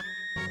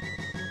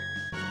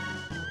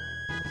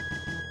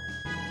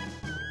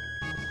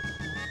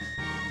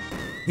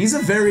 He's a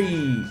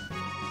very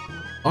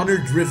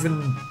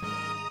honor-driven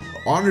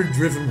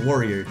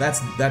warrior.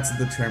 That's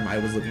the term I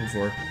was looking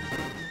for.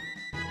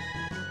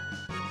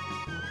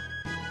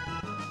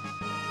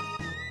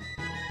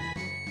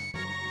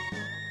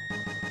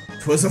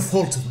 "'Twas a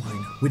fault of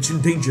mine which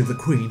endangered the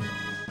Queen.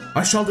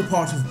 I shall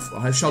depart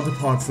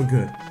for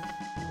good.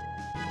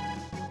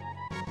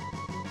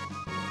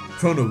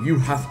 Chrono, you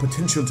have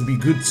potential to be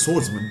good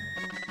swordsman."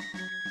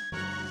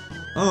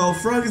 Oh,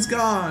 Frog is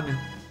gone!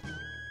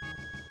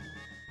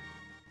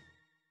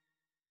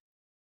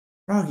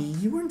 Froggy,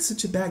 you weren't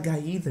such a bad guy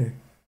either.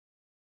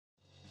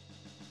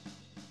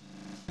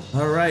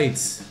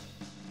 Alright.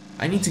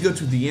 I need to go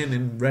to the inn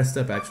and rest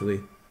up,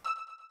 actually.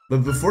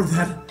 But before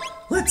that,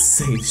 let's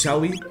save,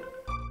 shall we?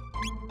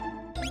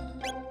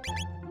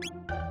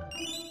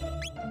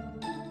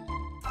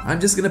 I'm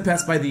just gonna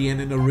pass by the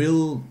inn in a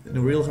real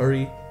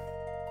hurry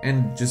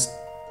and just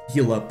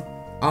heal up.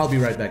 I'll be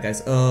right back,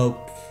 guys.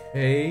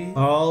 Okay.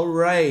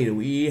 Alright,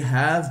 we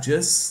have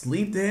just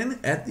slept in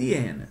at the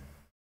inn.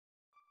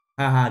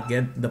 Haha,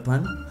 get the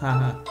pun?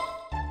 Haha.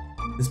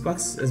 This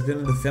box has been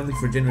in the family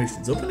for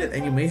generations. Open it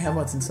and you may have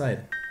what's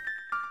inside.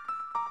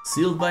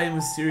 Sealed by a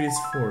mysterious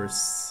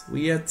force.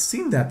 We have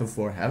seen that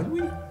before, haven't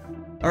we?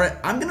 Alright,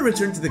 I'm gonna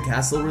return to the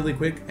castle really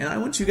quick, and I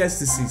want you guys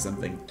to see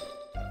something.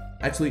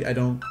 Actually, I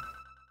don't.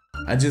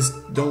 I just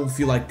don't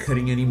feel like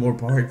cutting any more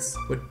parts.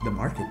 What? The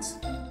market.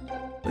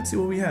 Let's see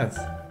what we have.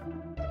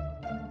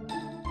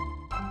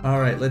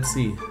 Alright, let's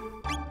see.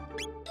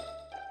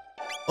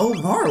 Oh,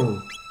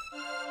 Marle!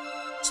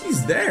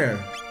 She's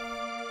there!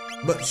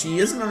 But she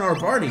isn't in our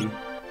party.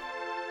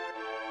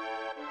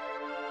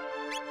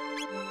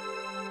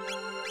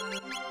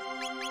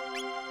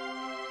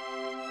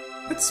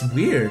 That's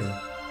weird.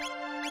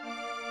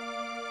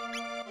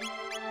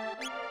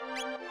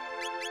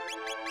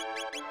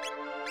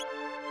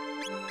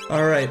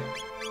 Alright.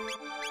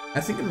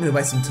 I think I'm gonna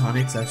buy some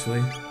tonics,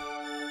 actually.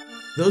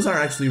 Those are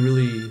actually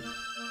really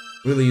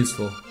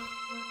useful.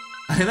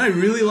 And I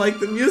really like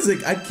the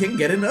music. I can't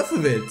get enough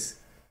of it.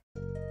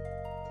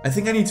 I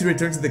think I need to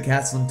return to the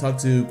castle and talk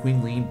to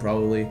Queen Leene,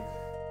 probably.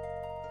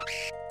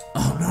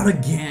 Oh, not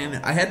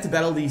again. I had to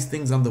battle these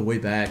things on the way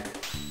back.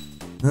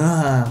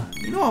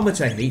 You know how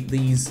much I hate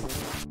these?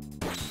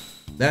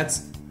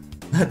 That's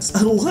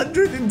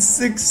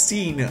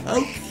 116.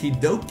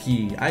 Okie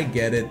dokie. I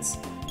get it.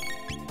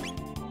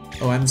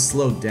 Oh, I'm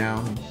slowed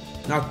down.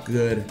 Not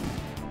good.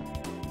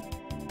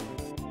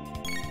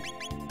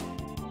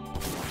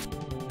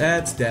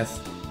 That's death.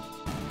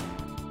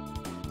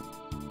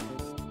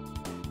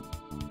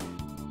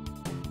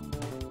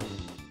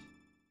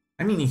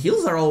 I mean,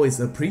 heals are always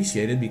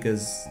appreciated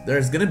because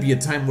there's gonna be a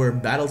time where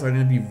battles are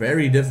gonna be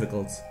very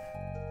difficult.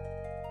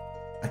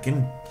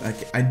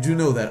 I do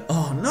know that.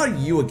 Oh, not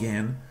you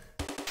again.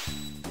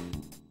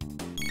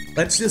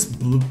 Let's just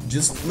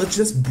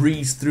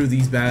breeze through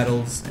these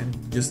battles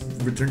and just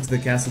return to the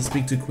castle,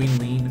 speak to Queen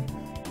Leene,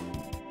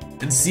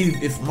 and see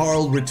if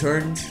Marle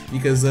returned,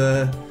 because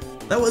that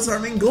was our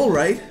main goal,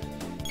 right?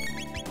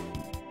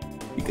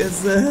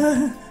 Because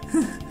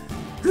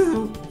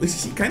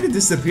she kind of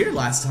disappeared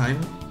last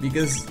time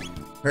because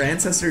her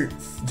ancestor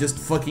just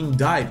fucking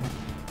died.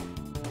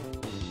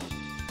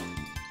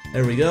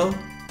 There we go.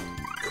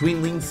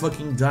 Queen Leene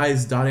fucking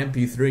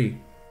dies.mp3.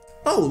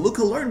 Oh, look,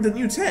 I learned a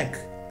new tech.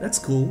 That's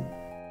cool.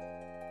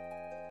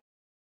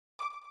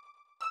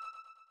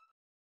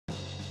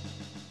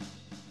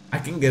 I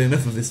can't get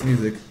enough of this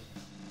music.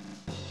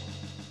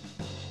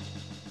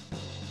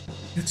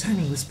 Your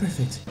timing was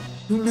perfect.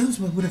 Who knows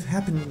what would have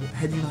happened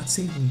had you not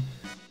saved me.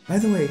 By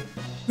the way,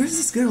 where's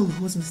this girl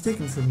who was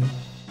mistaken for me?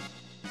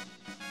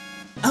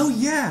 Oh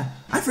yeah,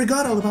 I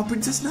forgot all about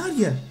Princess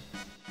Nadia.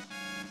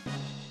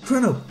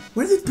 Chrono,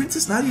 where did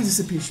Princess Nadia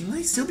disappear? She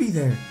might still be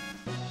there.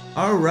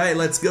 Alright,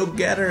 let's go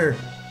get her.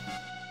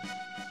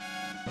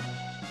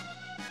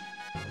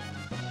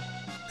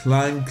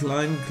 Climb,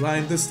 climb,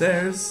 climb the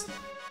stairs.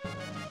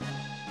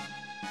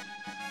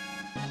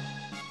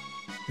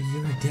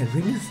 You're a dead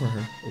ringer for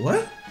her.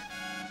 What?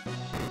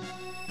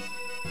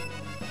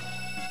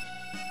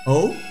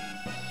 Oh?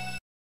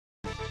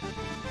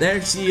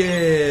 There she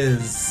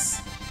is!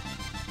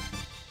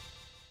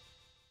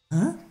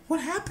 Huh?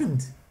 What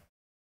happened?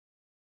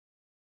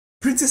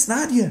 Princess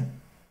Nadia!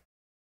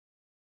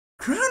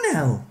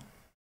 Chrono!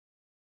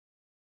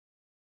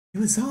 It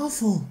was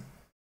awful.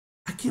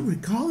 I can't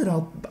recall it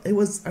all. I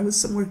was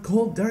somewhere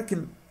cold, dark,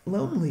 and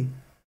lonely.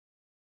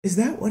 Is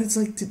that what it's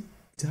like to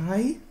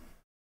die?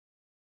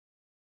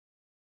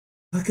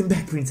 Welcome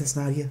back, Princess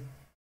Nadia.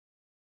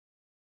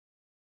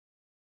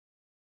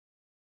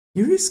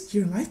 You risked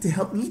your life to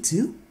help me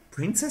too?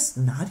 Princess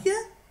Nadia?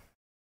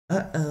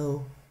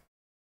 Uh-oh.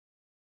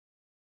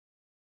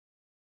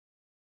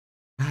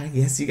 I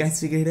guess you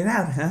guys figured it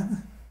out, huh?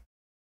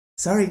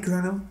 Sorry,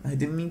 Chrono. I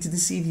didn't mean to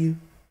deceive you.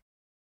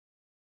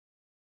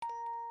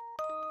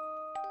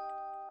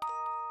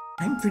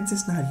 I'm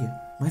Princess Nadia.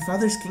 My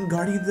father's King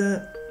Guardia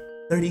the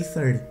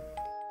 33rd.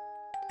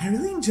 I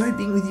really enjoyed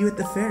being with you at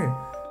the fair,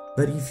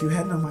 but if you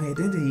had known my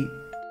identity,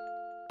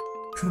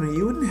 Chrono,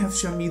 you wouldn't have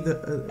shown me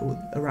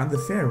around the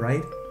fair,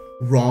 right?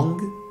 Wrong?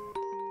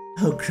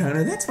 Oh,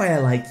 Chrono, that's why I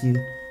like you.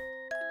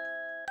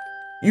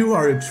 You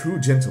are a true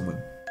gentleman.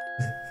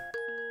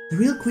 The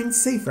real queen's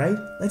safe, right?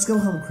 Let's go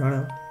home,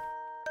 Chrono.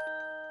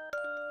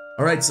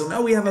 Alright, so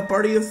now we have a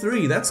party of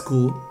 3. That's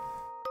cool.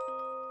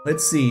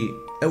 Let's see.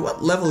 At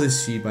what level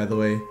is she, by the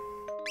way?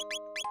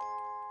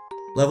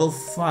 Level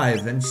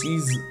 5, and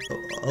she's...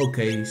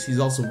 okay, she's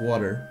also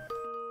water.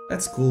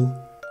 That's cool.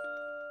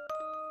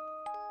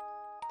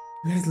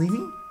 You guys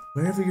leaving?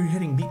 Wherever you're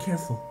heading, be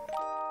careful.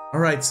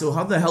 Alright, so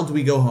how the hell do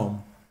we go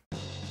home?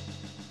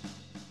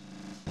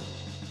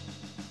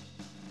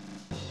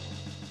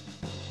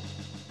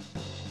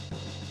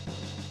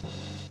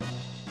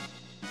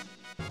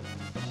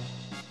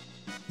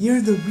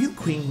 You're the real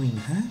Queen Leene,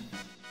 huh?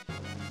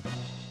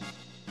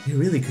 You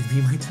really could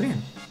be my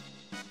twin.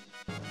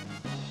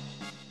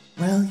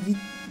 Well,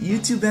 you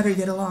two better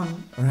get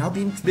along, or I'll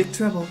be in big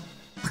trouble.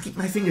 I'll keep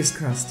my fingers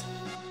crossed.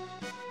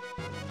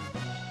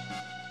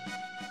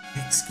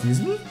 Excuse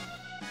me?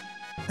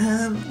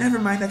 Never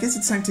mind, I guess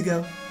it's time to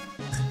go.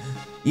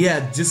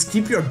 Yeah, just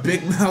keep your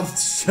big mouth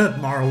shut,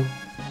 Marle.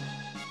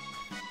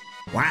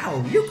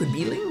 Wow, you could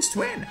be Leene's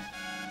twin.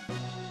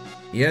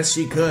 Yes,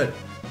 she could.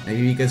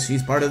 Maybe because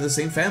she's part of the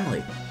same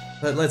family.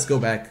 But let's go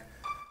back.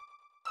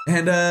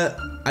 And,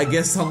 I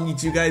guess I'll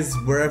meet you guys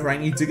wherever I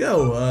need to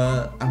go.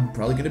 I'm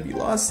probably gonna be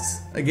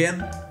lost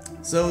again.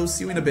 So,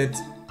 see you in a bit.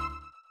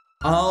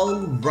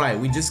 Alright,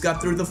 we just got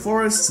through the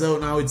forest, so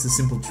now it's a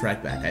simple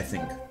trek back, I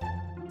think.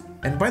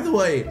 And by the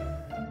way,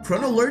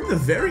 Chrono learned a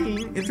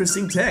very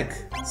interesting tech.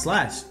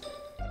 Slash.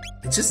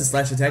 It's just a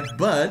slash attack,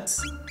 but...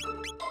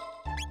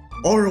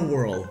 Aura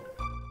Whirl.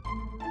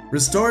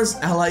 Restores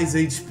allies'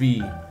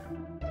 HP.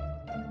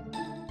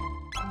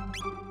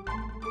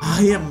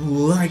 I am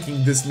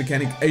liking this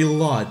mechanic a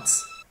lot.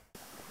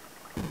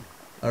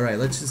 Alright,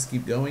 let's just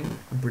keep going.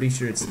 I'm pretty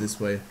sure it's this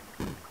way.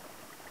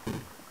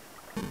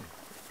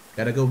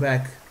 Gotta go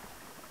back.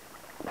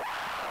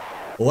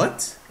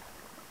 What?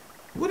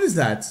 What is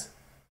that?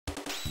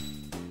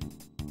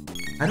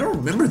 I don't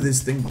remember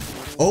this thing.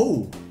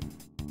 Oh!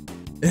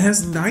 It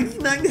has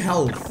 99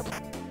 health.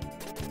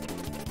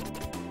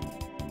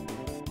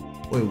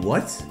 Wait,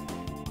 what?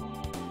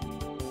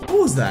 What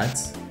was that?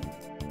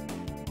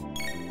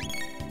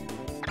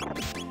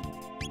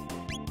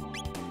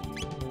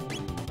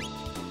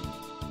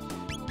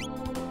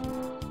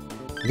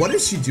 What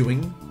is she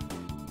doing?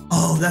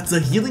 Oh, that's a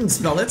healing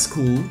spell. That's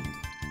cool.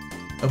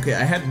 Okay,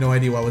 I had no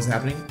idea what was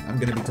happening. I'm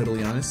gonna be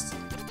totally honest.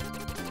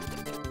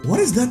 What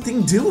is that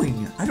thing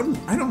doing? I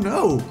don't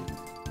know.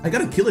 I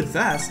gotta kill it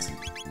fast.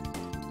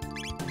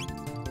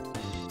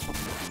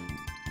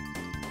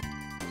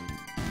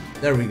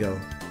 There we go.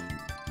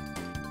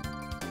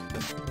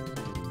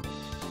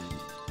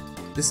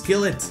 Just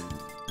kill it.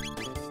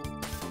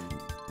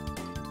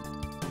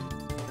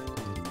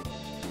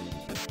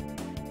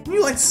 Can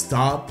you like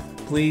stop,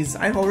 please?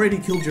 I've already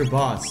killed your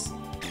boss.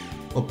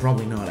 Well,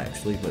 probably not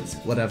actually, but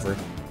whatever.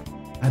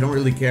 I don't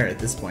really care at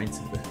this point.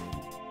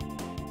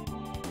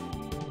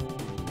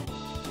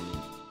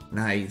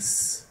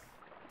 Nice.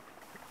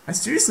 I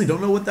seriously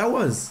don't know what that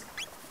was.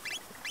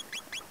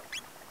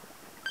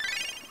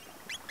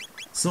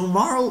 So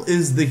Marle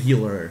is the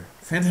healer.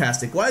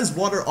 Fantastic. Why is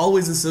water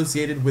always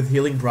associated with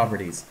healing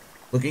properties?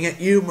 Looking at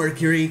you,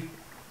 Mercury.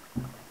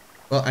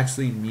 Well,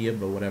 actually Mia,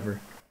 but whatever.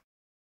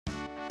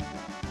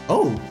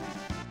 Oh!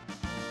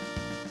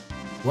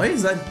 Why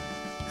is that?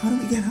 How do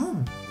we get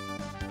home?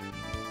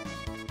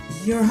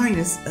 Your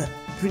Highness,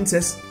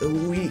 Princess,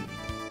 we...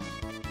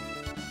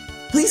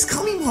 Please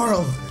call me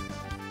Marle!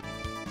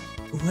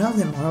 Well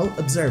then, Marle,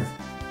 observe.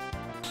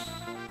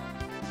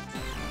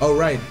 Oh,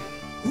 right.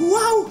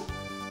 Wow!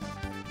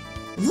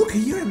 Look,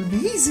 you're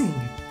amazing!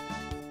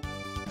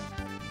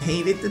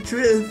 Ain't it the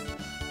truth?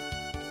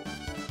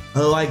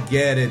 Oh, I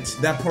get it.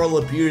 That pearl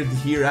appeared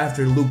here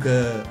after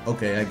Luca...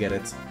 Okay, I get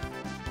it.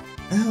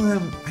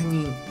 Oh, I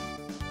mean...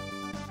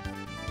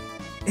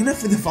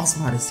 Enough with the false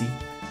modesty.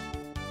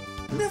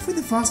 Enough with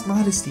the false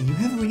modesty. You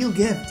have a real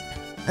gift.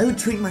 I would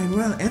trade my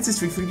royal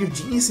ancestry for your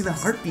genius in a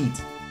heartbeat.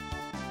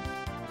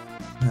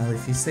 Well,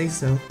 if you say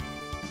so.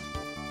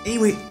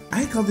 Anyway,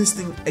 I call this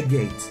thing a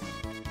gate.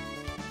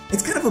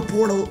 It's kind of a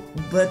portal,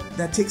 but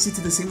that takes you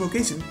to the same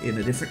location in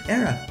a different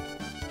era.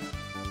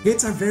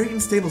 Gates are very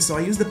unstable, so I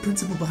use the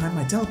principle behind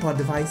my telepod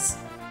device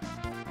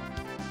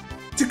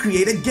to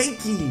create a gate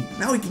key.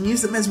 Now we can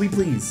use them as we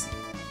please.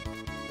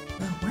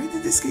 Why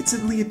did this gate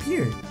suddenly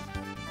appear?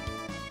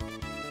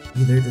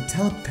 Either the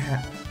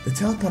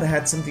telepod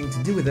had something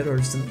to do with it,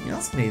 or something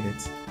else made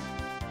it.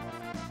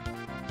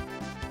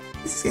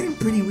 This is getting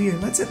pretty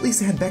weird. Let's at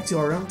least head back to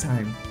our own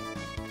time.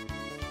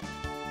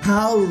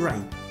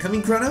 Alright,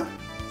 coming Chrono?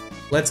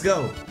 Let's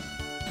go!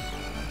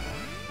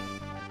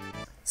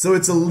 So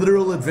it's a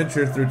literal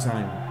adventure through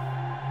time.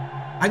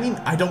 I mean,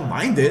 I don't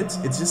mind it,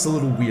 it's just a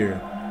little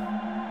weird.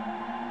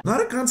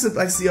 Not a concept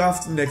I see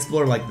often to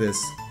explore like this.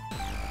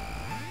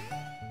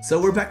 So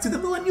we're back to the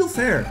Millennial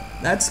Fair.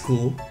 That's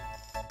cool.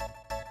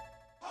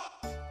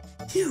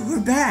 Phew, we're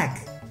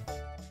back!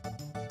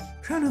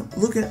 Chrono,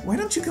 look at, why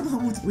don't you come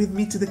home with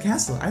me to the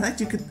castle? I'd like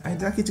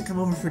you to come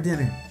over for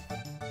dinner.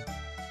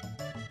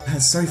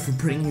 Sorry for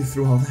putting you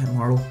through all that,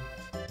 Marle.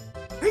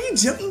 Are you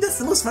joking? That's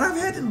the most fun I've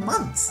had in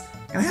months!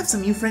 And I have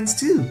some new friends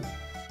too.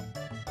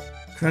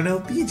 Chrono,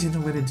 be a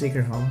gentleman and take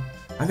her home.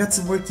 I got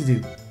some work to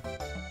do.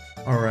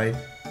 Alright.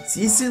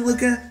 See you soon,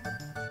 Luca!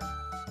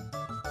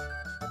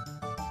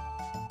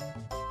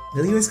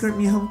 Will you escort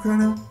me home,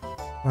 Chrono?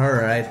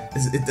 Alright.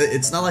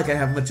 It's not like I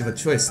have much of a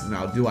choice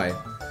now, do I?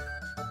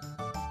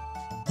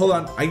 Hold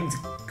on, I need to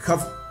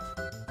cuff...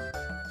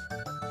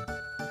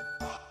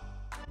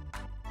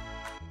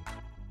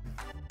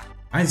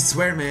 I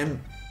swear,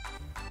 man,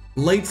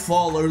 late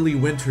fall, early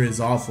winter is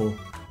awful.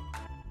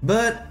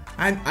 But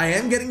I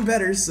am getting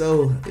better,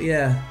 so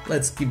yeah,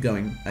 let's keep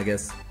going, I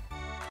guess.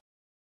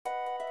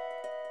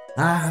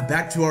 Ah,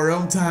 back to our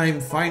own time,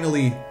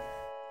 finally.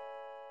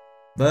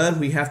 But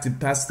we have to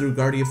pass through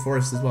Guardia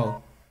Forest as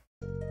well.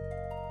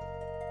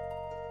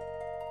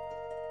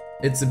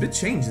 It's a bit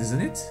changed,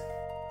 isn't it?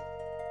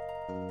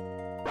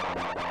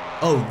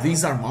 Oh,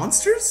 these are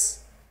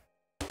monsters?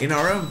 In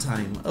our own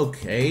time,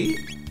 okay.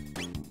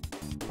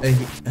 A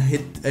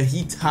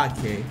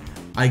hitake,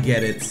 I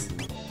get it.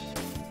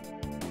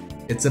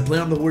 It's a play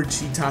on the word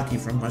shiitake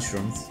from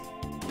mushrooms.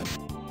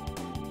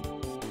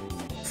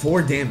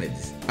 4 damage.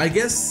 I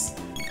guess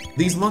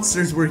these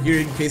monsters were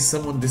here in case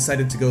someone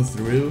decided to go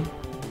through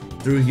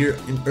here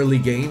in early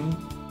game.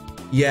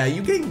 Yeah,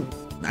 you gain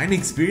 9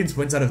 experience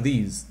points out of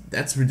these.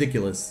 That's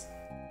ridiculous.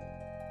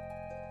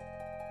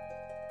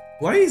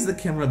 Why is the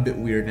camera a bit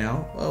weird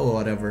now? Oh,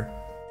 whatever.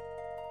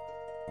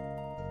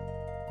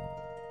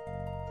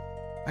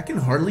 I can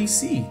hardly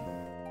see.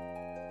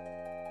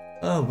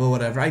 Oh, but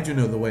whatever. I do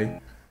know the way.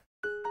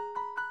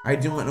 I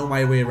do not know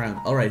my way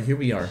around. Alright, here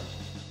we are.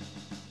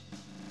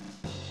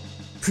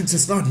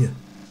 Princess Nadia!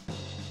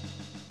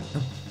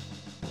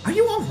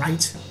 all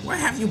right? Where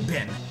have you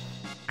been?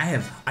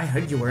 I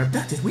heard you were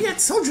abducted. We had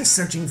soldiers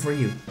searching for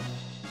you.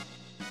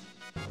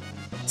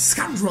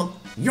 Scoundrel,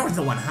 you're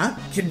the one, huh?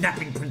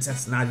 Kidnapping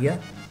Princess Nadia?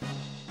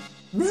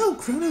 No,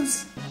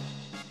 Chronos.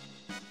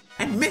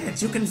 Admit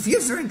it, you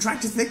confused her and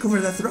tried to take over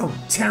the throne.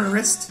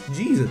 Terrorist.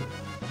 Jesus.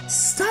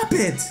 Stop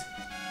it!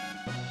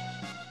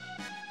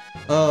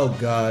 Oh,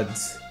 God.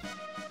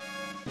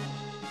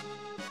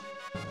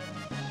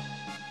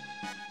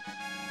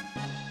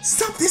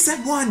 Stop this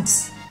at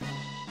once!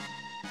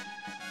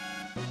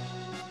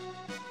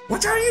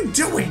 What are you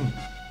doing?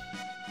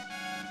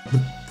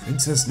 But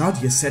Princess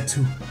Nadia said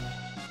to...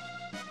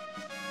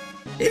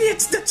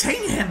 Idiots,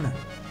 detain him!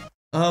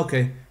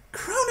 Okay.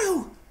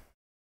 Chrono!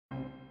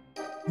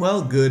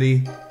 Well,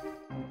 goody.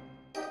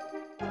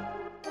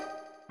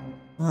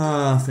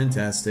 Ah,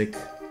 fantastic.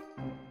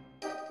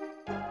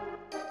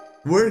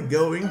 We're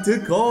going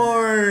to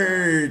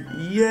court!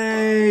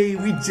 Yay!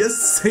 We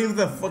just saved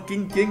the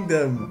fucking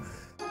kingdom!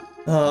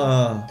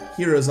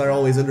 Heroes are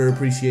always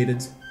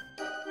underappreciated.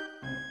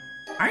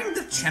 I'm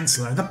the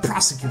Chancellor, the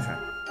prosecutor.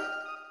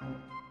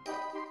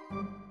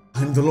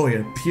 I'm the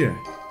lawyer, Pierre.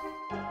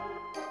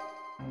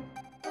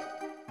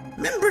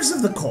 Members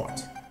of the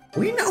court,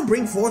 we now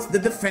bring forth the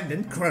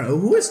defendant, Chrono,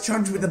 who is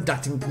charged with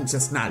abducting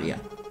Princess Nadia.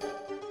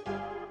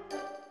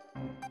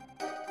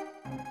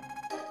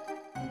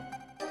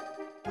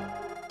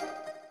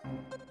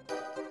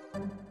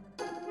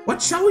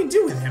 What shall we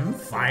do with him?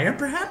 Fire,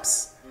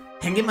 perhaps?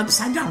 Hang him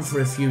upside down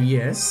for a few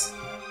years?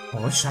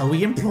 Or shall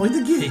we employ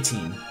the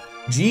guillotine?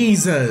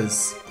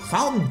 Jesus!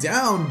 Calm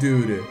down,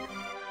 dude!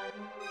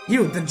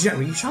 You, the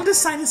jury, shall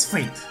decide his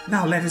fate.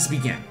 Now let us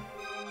begin.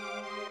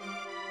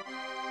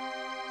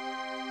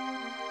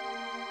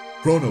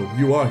 Chrono,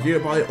 you are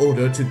hereby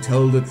ordered to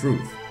tell the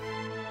truth.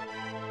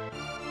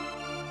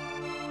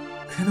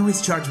 Chrono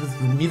is charged with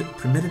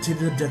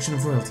premeditated abduction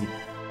of royalty.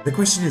 The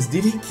question is,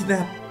 did he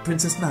kidnap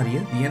Princess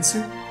Nadia? The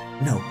answer?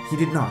 No, he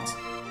did not.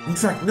 In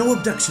fact, no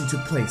abduction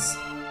took place.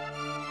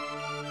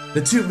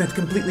 The two met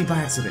completely by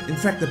accident. In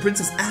fact, the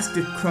princess asked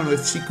Chrono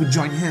if she could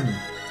join him.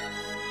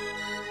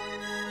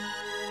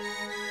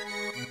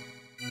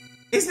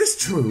 Is this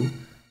true?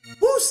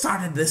 Who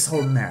started this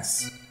whole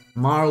mess?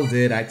 Marle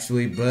did,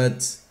 actually,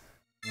 but...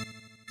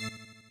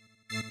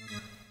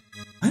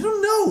 I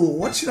don't know.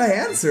 What should I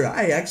answer?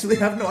 I actually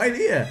have no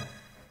idea.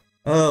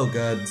 Oh,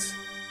 God.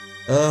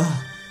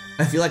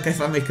 I feel like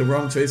if I make a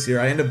wrong choice here,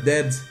 I end up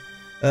dead.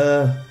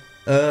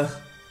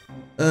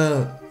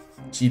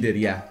 She did,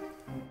 yeah.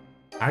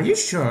 Are you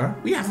sure?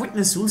 We have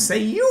witnesses who say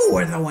you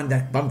were the one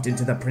that bumped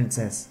into the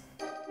princess.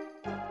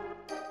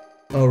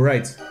 Oh,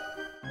 right.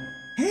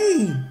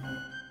 Hey!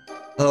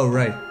 Oh,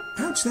 right.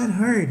 Ouch, that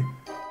hurt.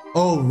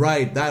 Oh,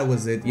 right, that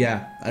was it.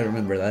 Yeah, I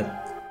remember that.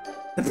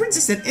 The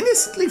princess had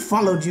innocently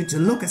followed you to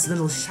Lucas'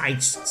 little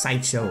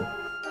sideshow.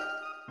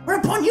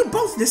 Whereupon you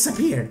both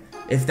disappeared.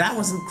 If that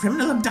wasn't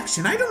criminal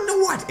abduction, I don't know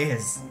what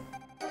is.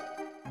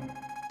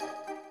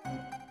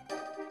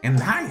 And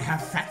I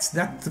have facts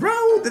that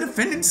throw the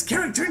defendant's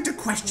character into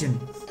question.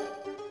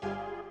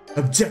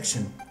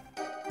 Objection.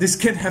 This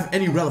can't have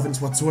any relevance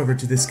whatsoever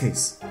to this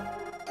case.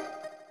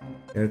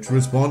 Care to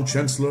respond,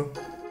 Chancellor?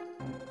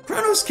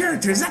 Chrono's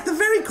character is at the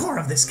very core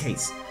of this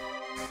case.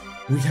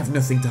 We have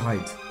nothing to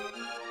hide.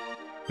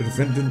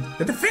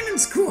 The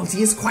defendant's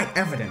cruelty is quite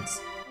evident.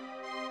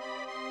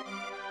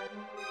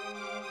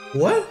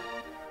 What?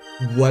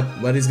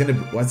 What is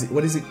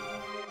it?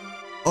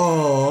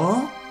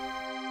 Oh.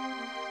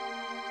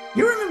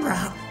 You remember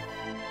how...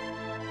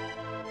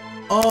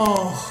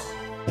 Oh.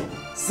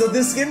 So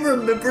this game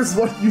remembers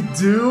what you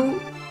do?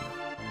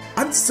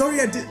 I'm sorry,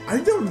 I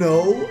don't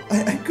know.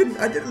 I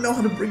didn't know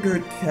how to bring her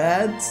a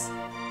cat.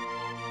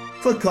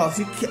 Fuck off,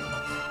 you can't.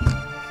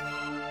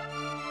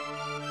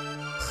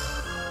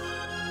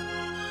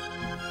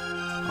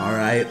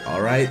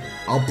 Alright.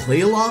 I'll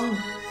play along.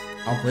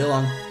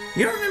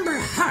 You remember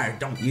her,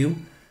 don't you?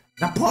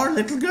 The poor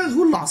little girl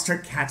who lost her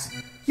cat.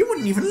 You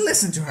wouldn't even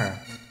listen to her.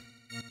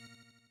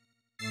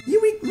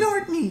 You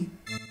ignored me.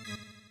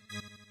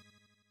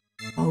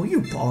 Oh,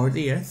 you poor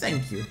dear,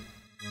 thank you.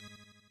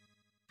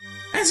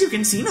 As you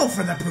can see, no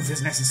further proof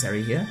is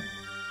necessary here.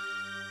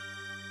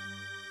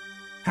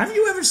 Have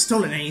you ever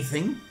stolen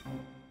anything?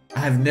 I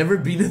have never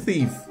been a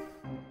thief.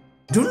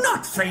 Do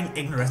not feign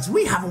ignorance,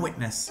 we have a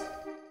witness.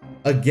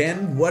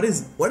 Again? What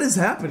is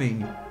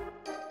happening?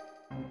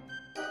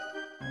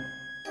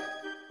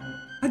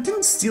 I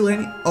didn't steal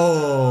any.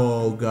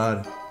 Oh,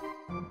 God.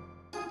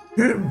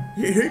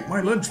 He ate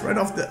my lunch right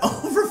off the...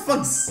 Oh, for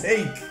fuck's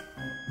sake.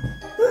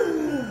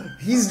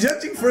 He's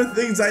judging for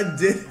things I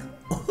did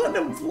on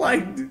a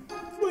blind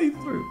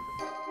playthrough.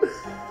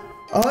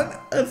 On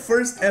a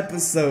first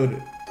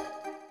episode.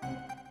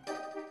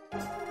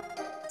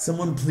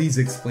 Someone please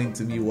explain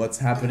to me what's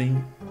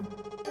happening.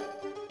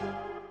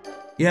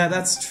 Yeah,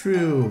 that's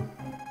true.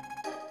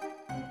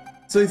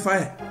 So if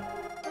I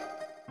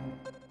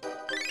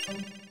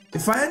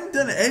hadn't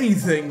done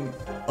anything...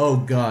 Oh,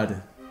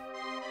 God.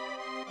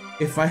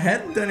 If I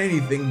hadn't done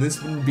anything,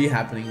 this wouldn't be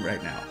happening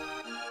right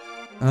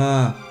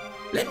now.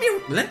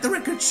 Let the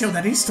record show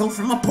that he stole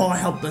from a poor,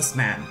 helpless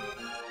man.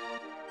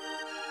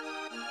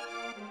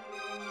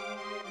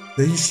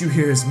 The issue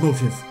here is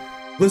motive.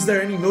 Was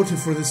there any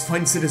motive for this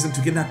fine citizen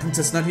to kidnap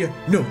Princess Nadia?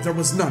 No, there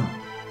was none.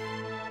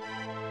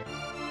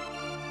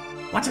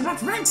 What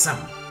about ransom?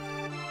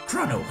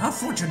 Chrono, her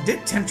fortune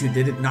did tempt you,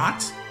 did it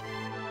not?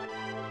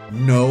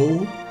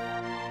 No.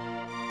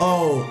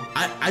 Oh,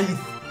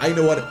 I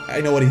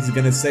know what he's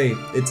gonna say.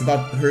 It's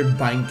about her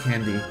buying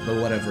candy,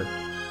 but whatever.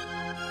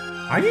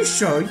 Are you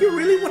sure you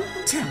really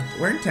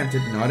weren't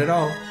tempted? Not at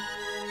all.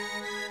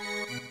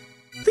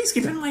 Please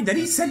keep in mind that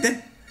he just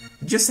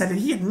said that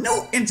he had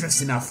no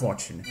interest in our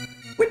fortune.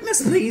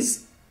 Witness,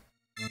 please.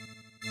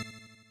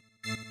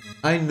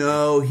 I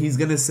know, he's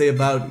gonna say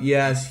about,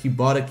 yeah, he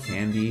bought a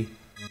candy.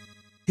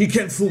 He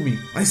can't fool me.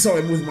 I saw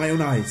him with my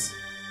own eyes.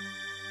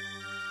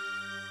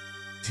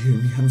 Dear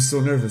me, I'm so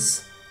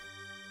nervous.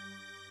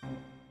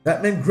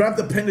 That man grabbed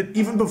the pendant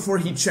even before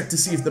he checked to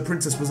see if the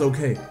princess was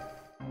okay.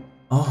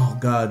 Oh,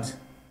 God.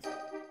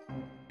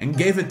 And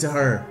gave it to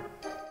her.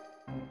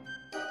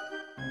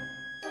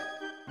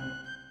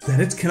 Is that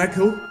it? Can I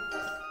go?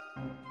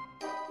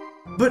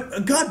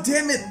 But, God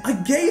damn it, I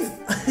gave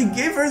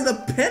her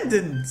the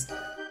pendant.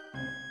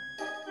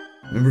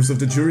 Members of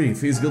the jury,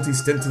 if he is guilty,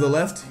 stand to the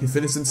left. If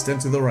innocent,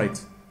 stand to the right.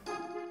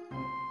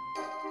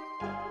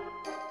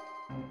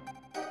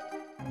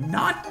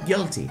 Not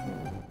guilty.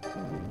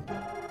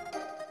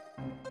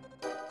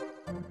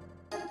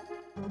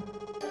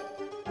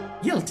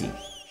 Guilty.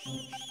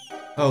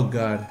 Oh,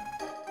 God.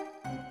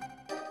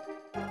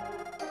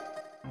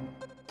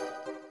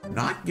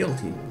 Not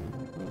guilty.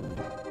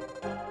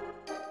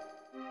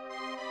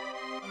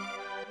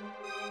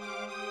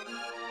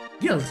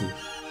 Guilty.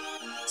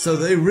 So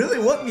they really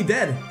want me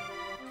dead.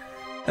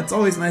 That's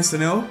always nice to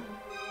know.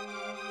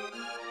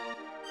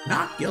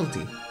 Not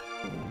guilty.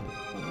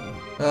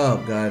 Oh,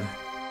 God.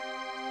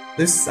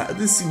 This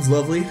seems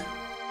lovely.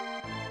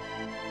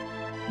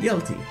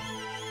 Guilty.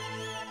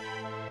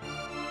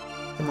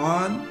 Come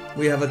on.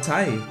 We have a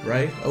tie,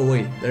 right? Oh,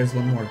 wait. There's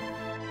one more.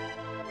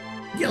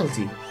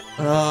 Guilty.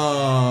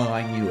 Oh,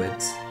 I knew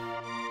it.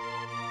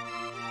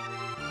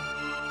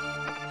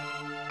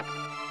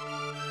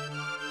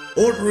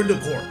 Order in the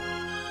court.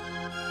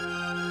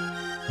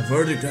 A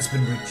verdict has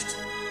been reached.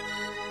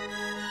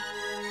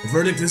 The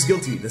verdict is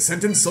guilty. The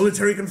sentence,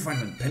 solitary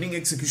confinement, pending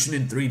execution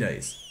in 3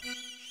 days.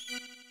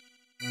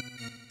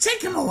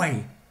 Take him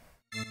away!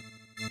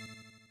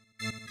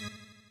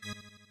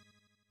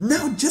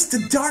 No, just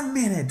a darn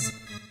minute!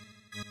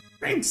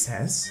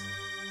 Princess?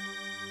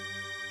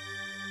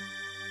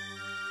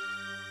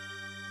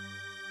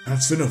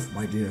 That's enough,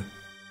 my dear.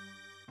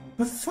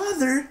 But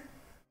father...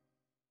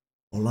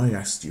 All I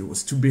asked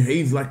was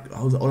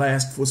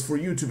for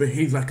you to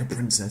behave like a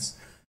princess.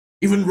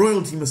 Even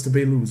royalty must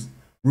obey rules.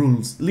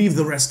 Leave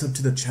the rest up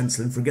to the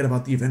Chancellor and forget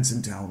about the events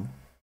in town.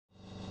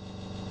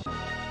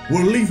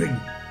 We're leaving!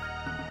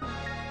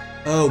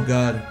 Oh,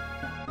 God.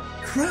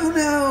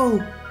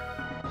 Chrono!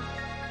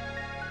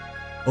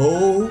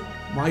 Oh,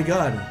 my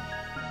God.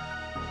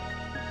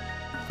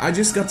 I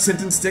just got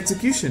sentenced to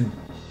execution.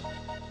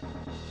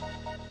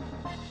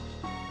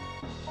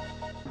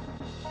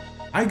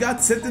 I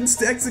got sentenced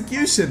to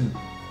execution.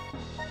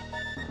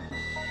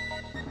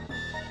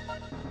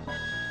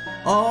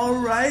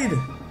 Alright.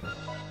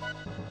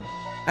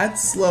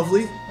 That's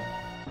lovely.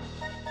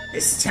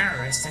 This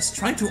terrorist has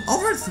tried to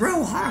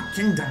overthrow our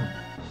kingdom.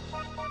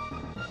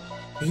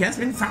 He has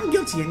been found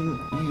guilty and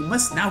you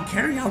must now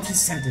carry out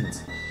his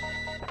sentence.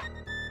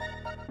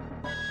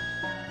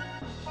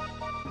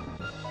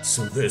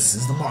 So this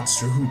is the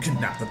monster who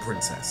kidnapped the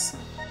princess.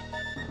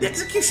 The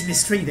execution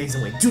is 3 days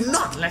away. Do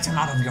not let him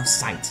out of your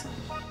sight.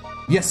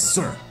 Yes,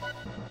 sir.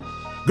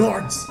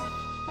 Guards!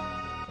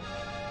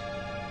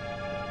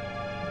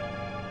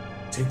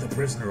 Take the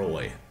prisoner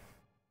away.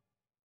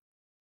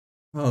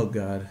 Oh,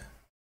 God.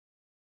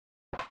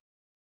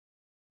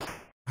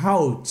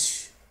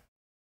 Ouch.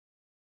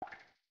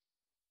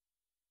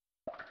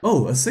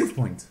 Oh, a save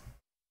point.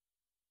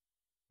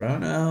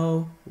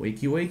 Chrono.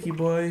 Wakey, wakey,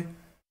 boy.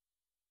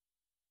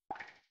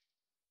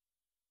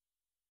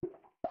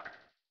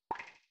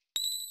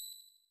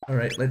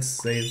 Alright, let's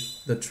save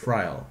the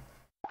trial.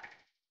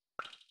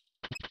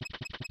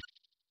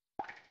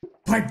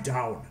 Pipe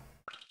down!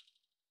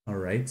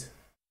 Alright.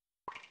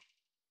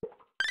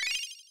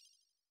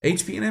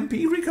 HP and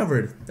MP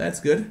recovered. That's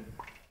good.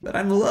 But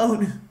I'm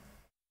alone.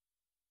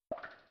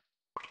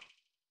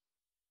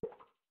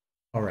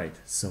 Alright,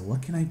 so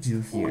what can I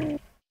do here?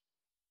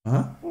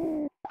 Huh?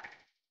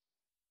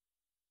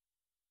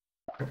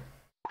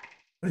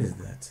 What is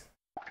that?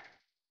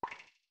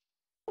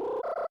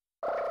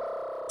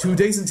 2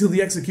 days until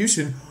the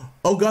execution.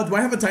 Oh, God, do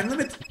I have a time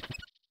limit?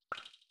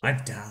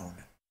 Pipe down.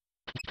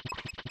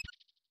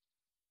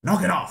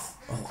 Knock it off.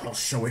 Oh, I'll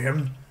show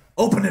him.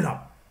 Open it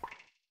up.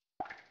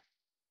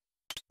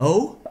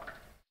 Oh?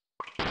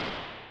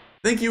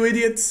 Thank you,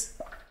 idiots.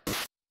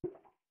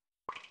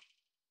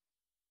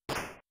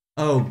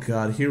 Oh,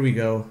 God, here we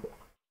go.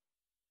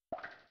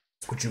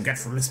 That's what you get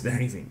for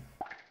misbehaving.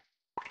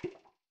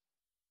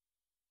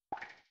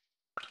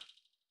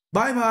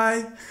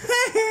 Bye-bye.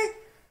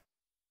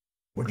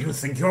 Where do you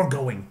think you're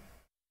going?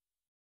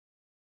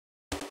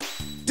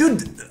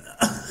 Dude!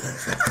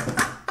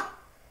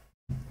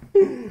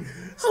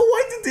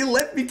 Why did they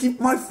let me keep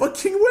my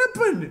fucking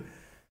weapon?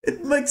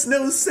 It makes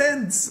no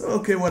sense.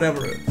 Okay,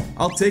 whatever.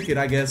 I'll take it,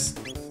 I guess.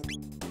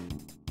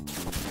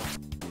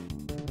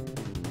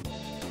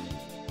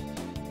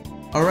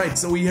 Alright,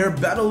 so we are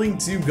battling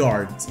 2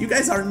 guards. You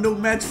guys are no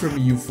match for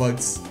me, you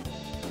fucks.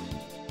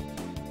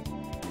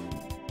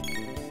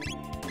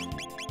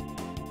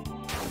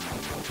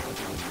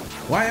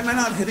 Why am I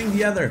not hitting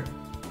the other?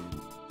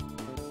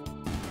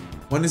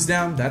 One is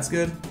down, that's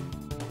good.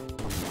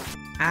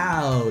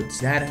 Ouch,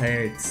 that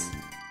hurts.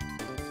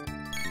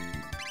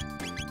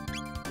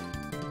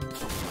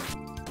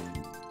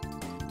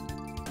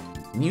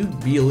 Can you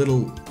be a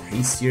little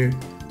hastier?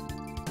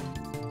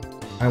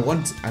 I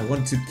want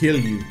to kill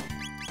you.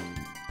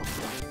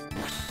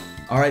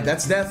 Alright,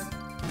 that's death.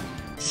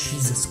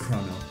 Jesus,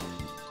 Chrono.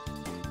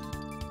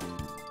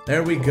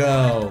 There we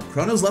go.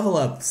 Chrono's level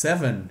up,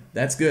 7.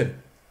 That's good.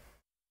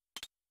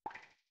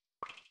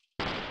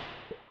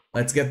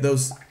 Let's get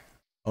those...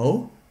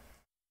 Oh?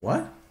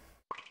 What?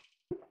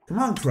 Come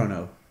on,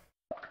 Chrono.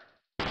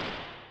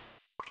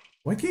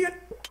 Why can't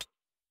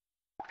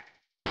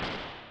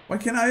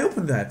I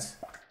open that?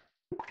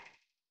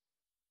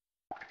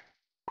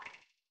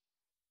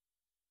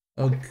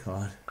 Oh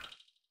god.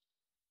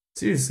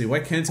 Seriously, why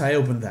can't I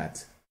open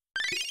that?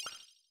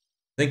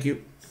 Thank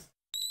you.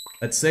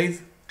 Let's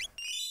save.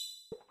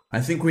 I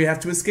think we have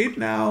to escape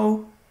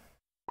now.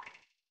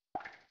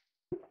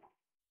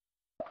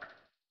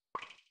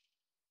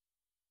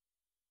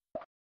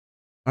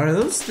 Are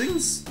those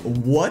things...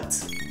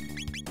 What?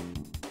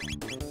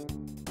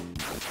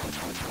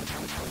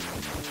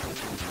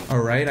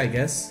 Alright, I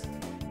guess.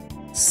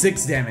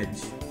 6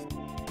 damage.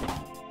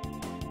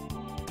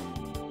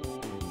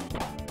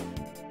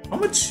 How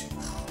much?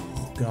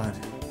 Oh god.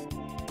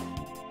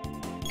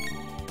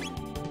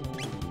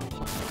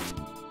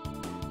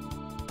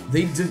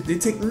 They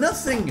take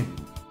nothing!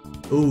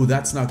 Ooh,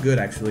 that's not good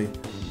actually.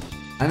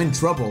 I'm in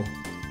trouble.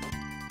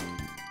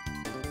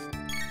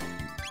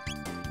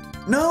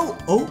 No!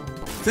 Oh,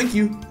 thank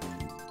you,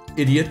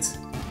 idiot.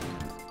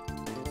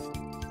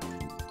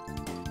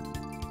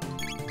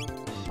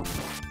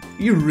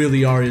 You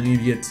really are an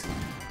idiot.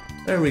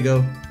 There we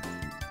go.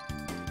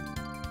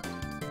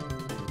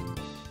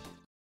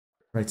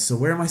 Right, so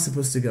where am I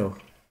supposed to go?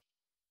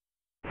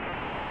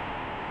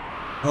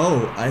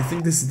 Oh, I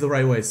think this is the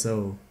right way,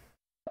 so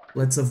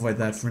let's avoid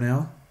that for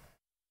now.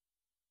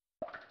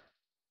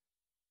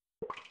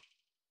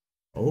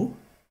 Oh?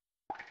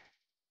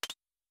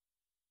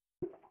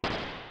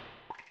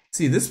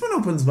 See, this one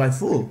opens by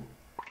full.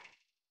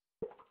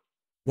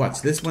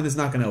 Watch, this one is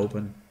not gonna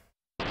open.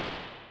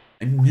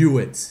 I knew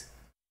it.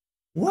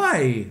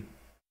 Why?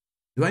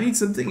 Do I need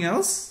something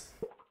else?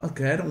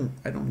 Okay, I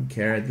don't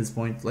care at this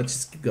point. Let's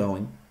just keep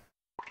going.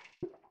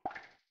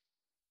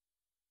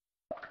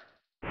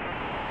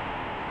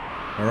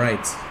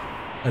 Alright,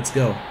 let's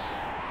go.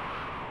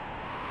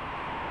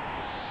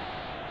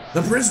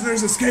 The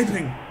prisoner's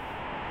escaping!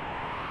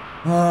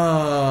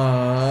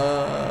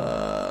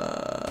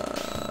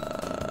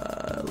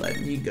 Let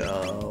me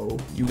go.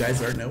 You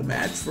guys are no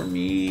match for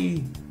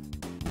me.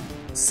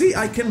 See,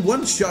 I can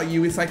one-shot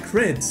you if I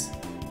crit.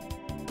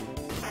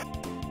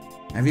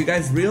 Have you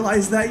guys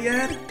realized that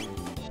yet?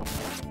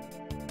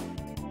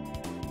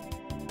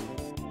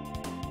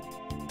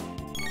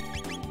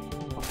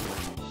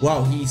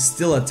 Wow, he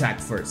still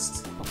attacked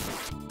first.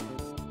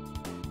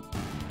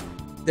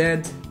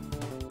 Dead.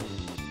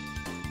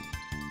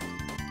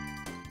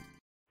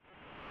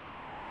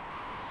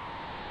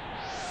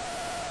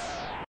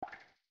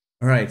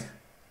 Alright,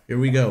 here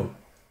we go.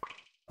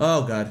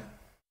 Oh god.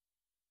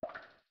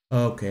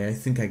 Okay, I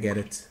think I get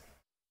it.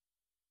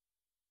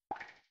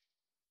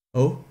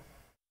 Oh?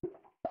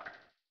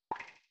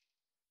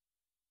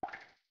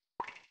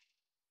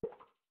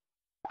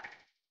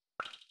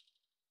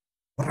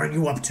 What are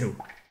you up to?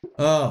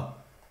 Oh.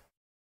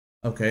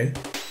 Okay.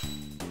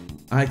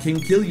 I can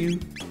kill you,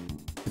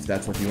 if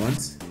that's what you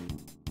want.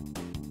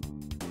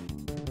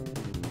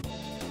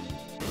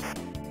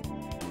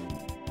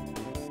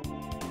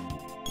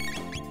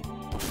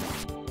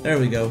 There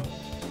we go.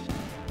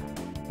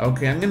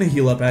 Okay, I'm gonna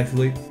heal up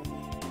actually.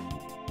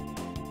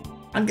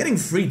 I'm getting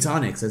free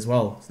tonics as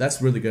well, so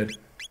that's really good.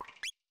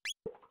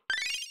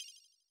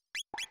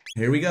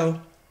 Here we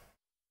go.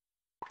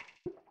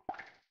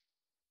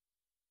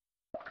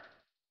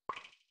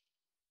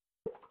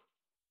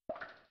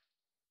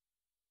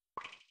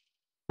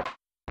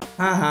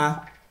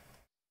 Haha.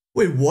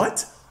 Wait,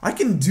 what? I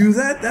can do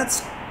that?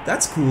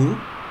 That's cool.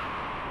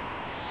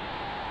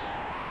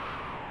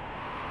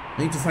 I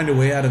need to find a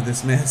way out of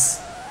this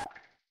mess.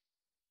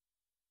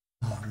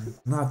 Oh,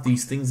 not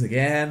these things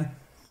again.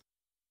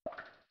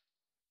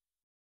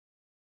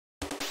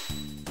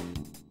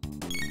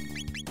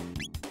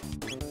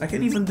 I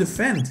can't even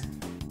defend.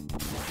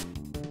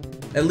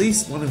 At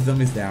least one of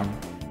them is down.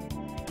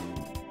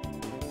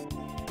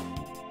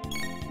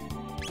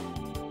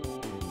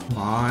 Come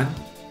on.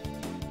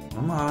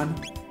 Come on.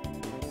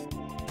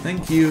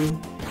 Thank you.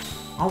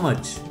 How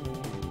much?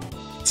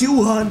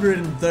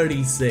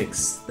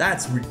 236.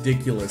 That's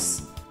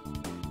ridiculous.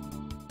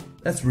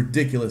 That's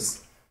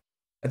ridiculous.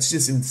 That's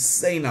just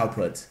insane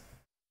output.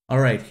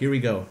 Alright, here we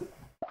go.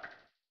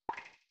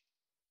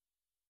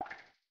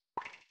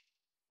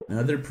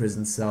 Another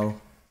prison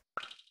cell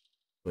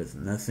with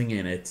nothing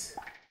in it.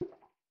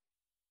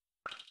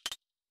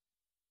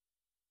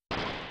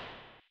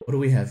 What do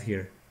we have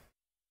here?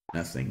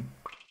 Nothing.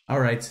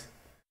 Alright.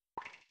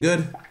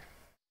 Good.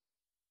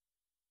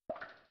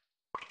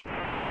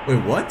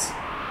 Wait, what?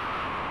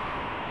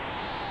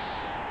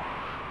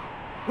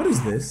 What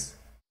is this?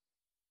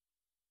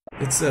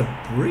 It's a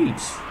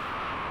breach.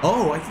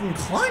 Oh, I can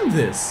climb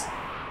this.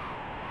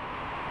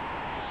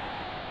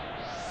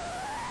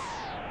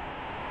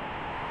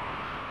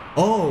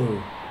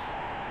 Oh.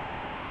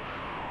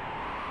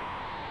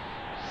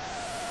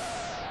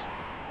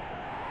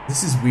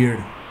 This is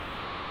weird.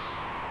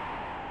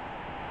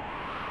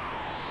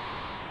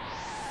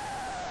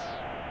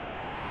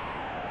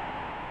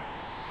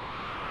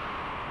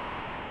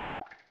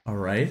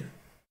 Alright.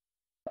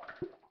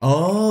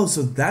 Oh,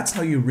 so that's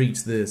how you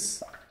reach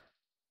this.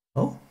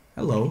 Oh,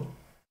 hello.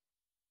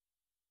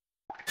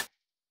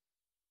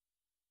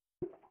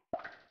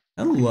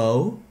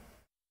 Hello.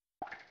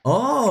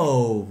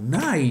 Oh,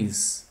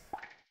 nice.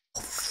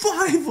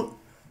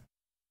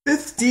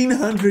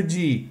 1500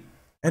 G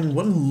and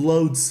one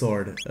load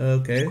sword.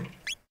 Okay.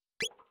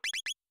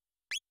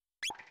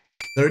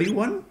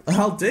 31?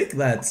 I'll take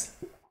that.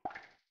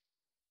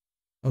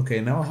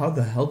 Okay, now how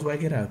the hell do I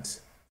get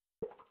out?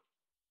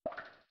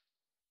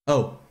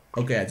 Oh,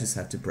 okay, I just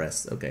have to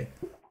press. Okay.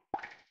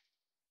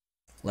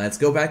 Let's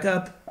go back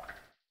up.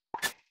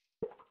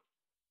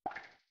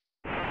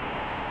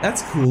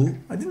 That's cool.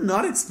 I did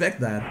not expect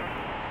that.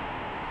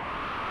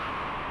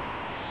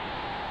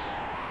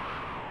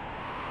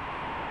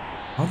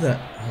 How the...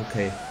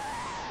 Okay.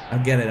 I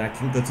get it. I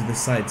can go to the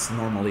sides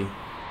normally.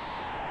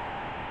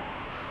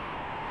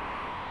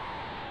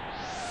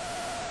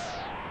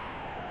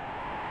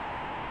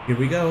 Here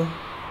we go.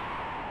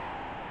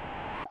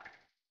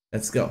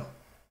 Let's go.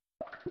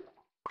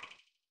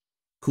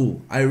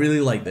 Cool. I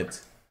really liked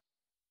it.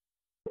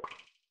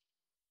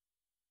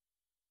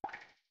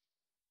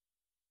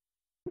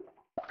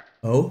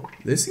 Oh,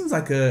 this seems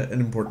like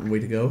an important way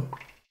to go.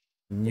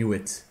 Knew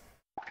it.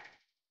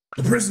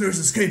 The prisoner's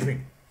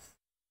escaping.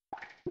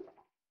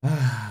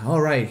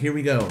 Alright, here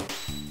we go.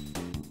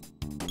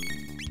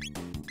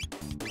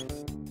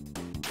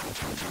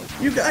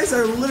 You guys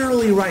are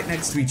literally right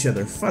next to each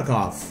other. Fuck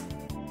off.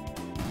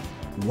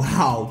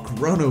 Wow,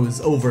 Chrono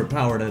is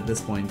overpowered at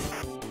this point.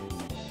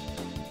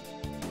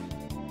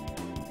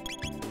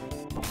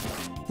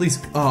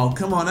 Please, oh,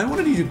 come on, I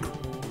wanted you to...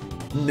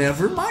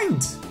 Never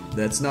mind.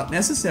 That's not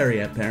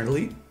necessary,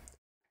 apparently.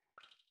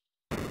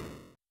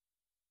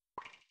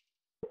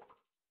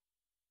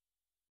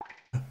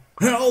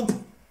 Help!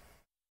 You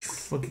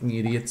fucking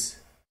idiots.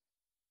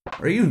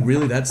 Are you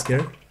really that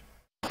scared?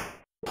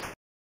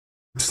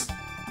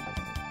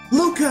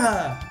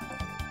 Luca!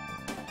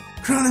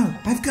 Chrono,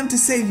 I've come to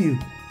save you.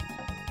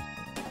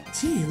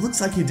 Gee,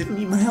 looks like you didn't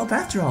need my help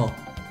after all.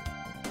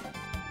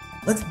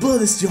 Let's blow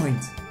this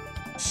joint.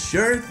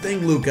 Sure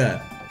thing,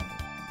 Luca.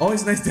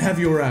 Always nice to have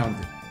you around.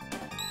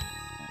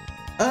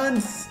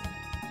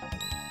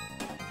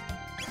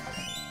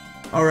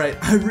 Alright,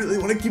 I really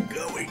want to keep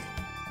going.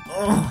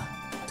 Ugh.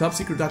 Top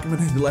secret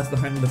document has been left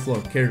behind on the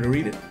floor. Care to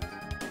read it?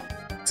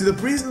 To the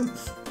prison...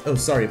 Oh,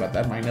 sorry about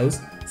that, my nose.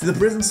 To the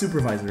prison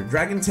supervisor,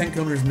 Dragon Tank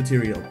Owner's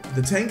material.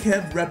 The tank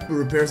head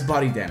repairs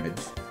body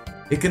damage.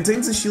 It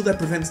contains a shield that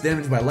prevents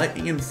damage by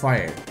lightning and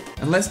fire.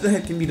 Unless the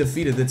head can be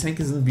defeated, the tank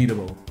is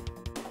unbeatable.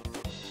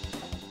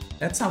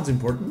 That sounds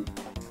important.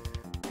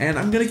 And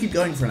I'm gonna keep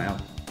going for now.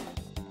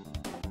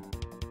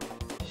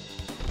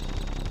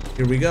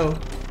 Here we go.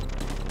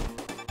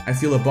 I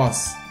feel a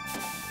boss.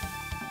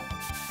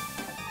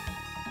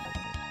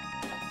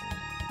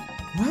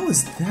 What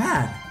was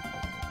that?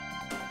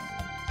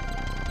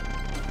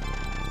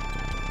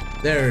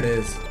 There it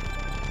is.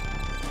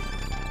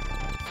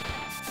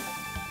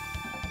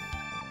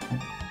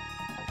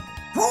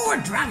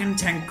 Forward, Dragon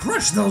Tank!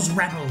 Crush those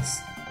rebels!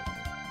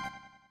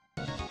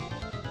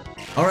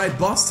 Alright,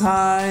 boss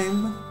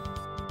time!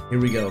 Here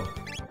we go.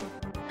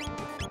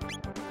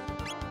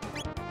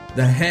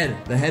 The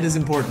head is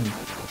important.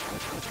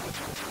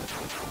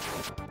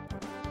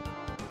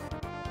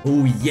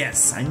 Oh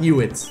yes, I knew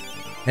it.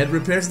 Head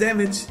repairs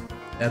damage.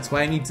 That's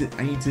why I need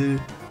to...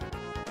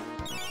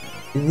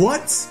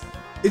 What?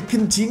 It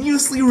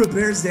continuously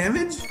repairs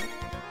damage?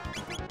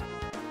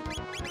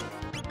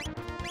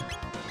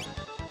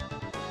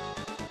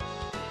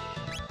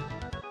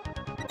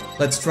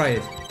 Let's try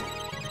it.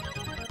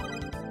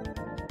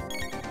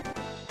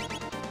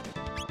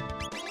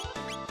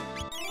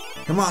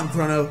 Come on,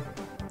 Chrono.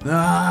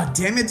 Ah,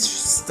 damn it,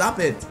 stop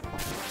it.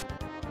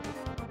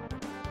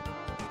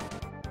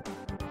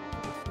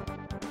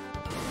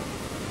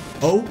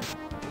 Oh,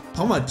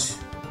 how much?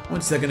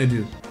 What's that gonna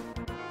do?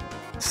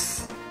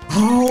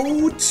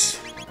 Ouch!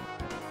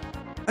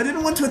 I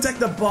didn't want to attack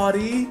the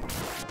body.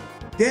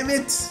 Damn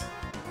it.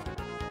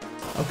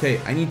 Okay,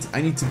 I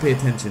need to pay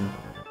attention.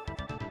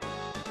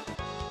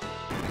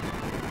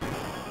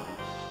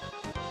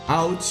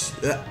 Ouch.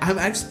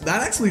 That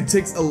actually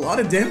takes a lot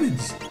of damage.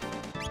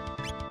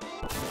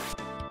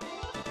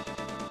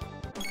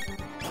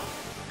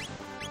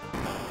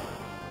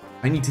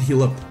 I need to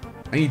heal up.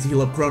 I need to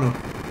heal up Chrono.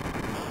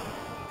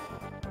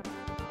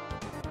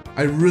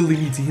 I really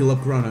need to heal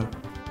up Chrono.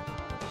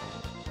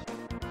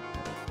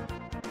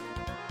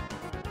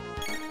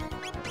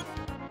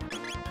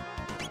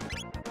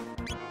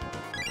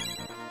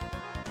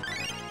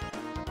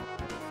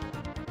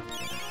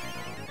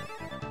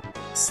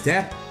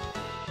 Step.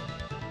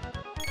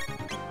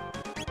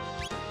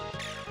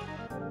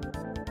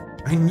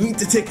 I need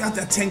to take out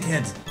that tank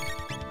head.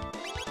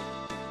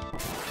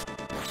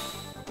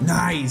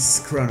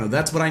 Nice, Chrono.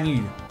 That's what I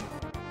need.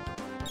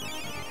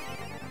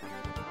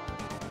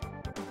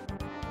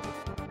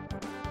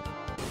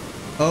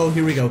 Oh,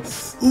 here we go.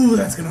 Ooh,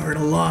 that's gonna hurt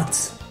a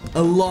lot.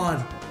 A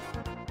lot.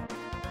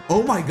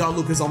 Oh my god,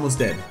 Luke is almost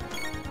dead.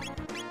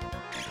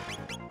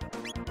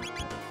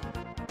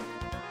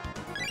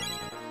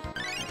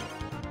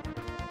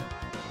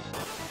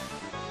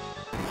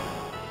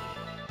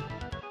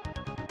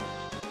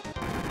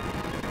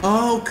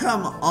 Oh,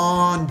 come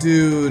on,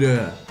 dude.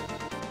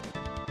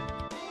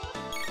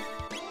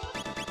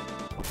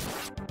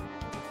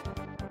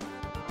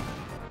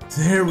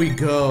 There we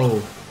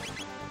go.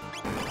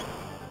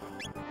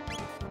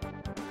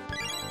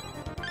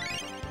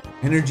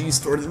 Energy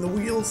stored in the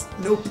wheels?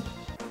 Nope.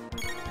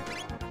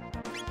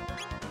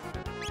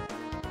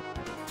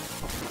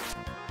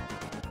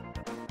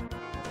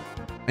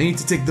 I need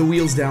to take the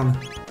wheels down.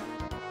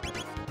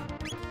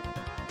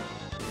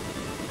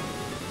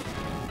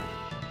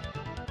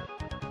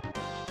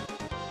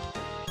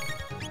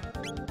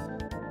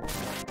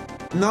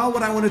 Not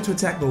what I wanted to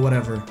attack, but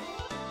whatever.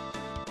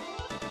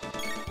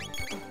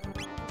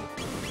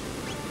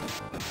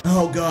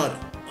 Oh god.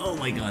 Oh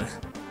my god.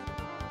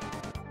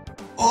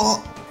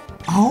 Oh,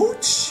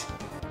 ouch.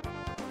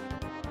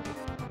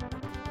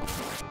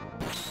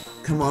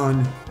 Come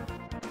on.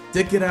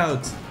 Stick it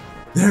out.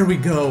 There we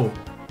go.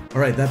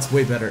 Alright, that's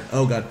way better.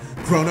 Oh god.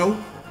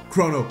 Chrono?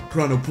 Chrono,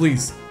 Chrono,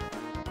 please.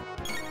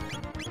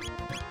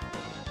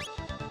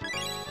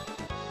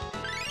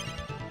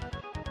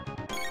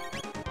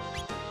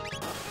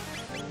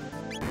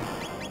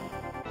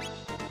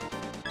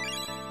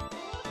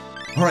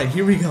 Alright,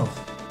 here we go.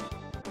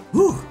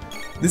 Whew!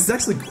 This is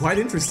actually quite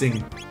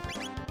interesting.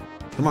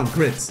 Come on,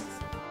 crits.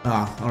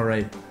 Ah,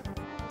 alright.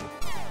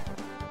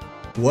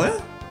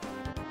 What?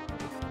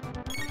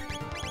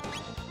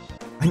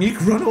 I need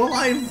Chrono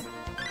alive!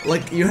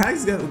 Like, you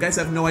guys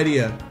have no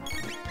idea.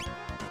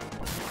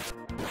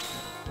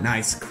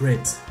 Nice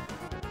crit.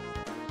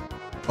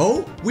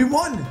 Oh, we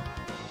won!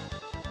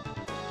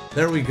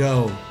 There we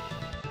go.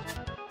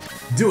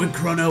 Do it,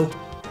 Chrono!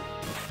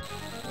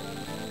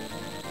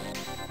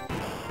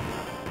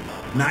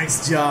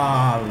 Nice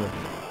job!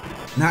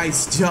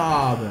 Nice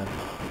job!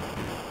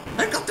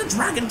 I got the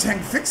dragon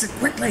tank, fix it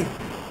quickly!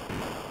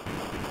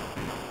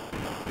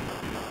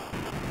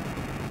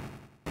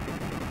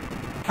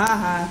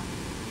 Haha!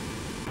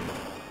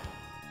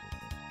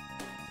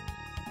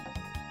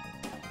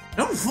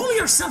 Don't fool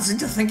yourselves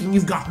into thinking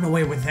you've gotten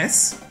away with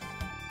this!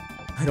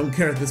 I don't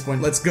care at this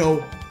point, let's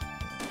go!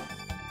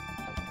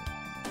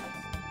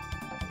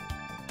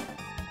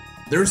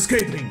 They're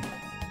escaping!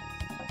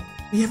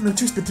 We have no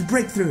choice but to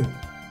break through!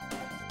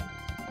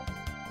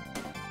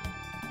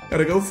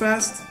 Gotta go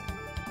fast.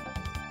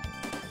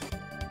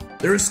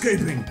 They're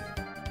escaping!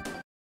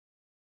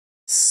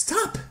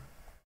 Stop!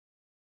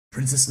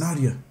 Princess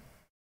Nadia.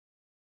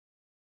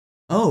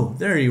 Oh,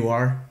 there you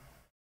are.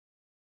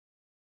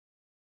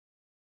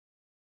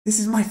 This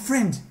is my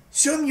friend.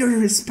 Show him your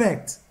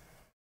respect.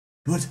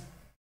 But...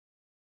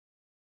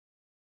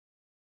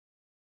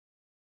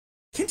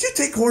 can't you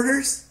take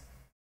orders?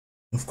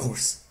 Of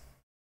course.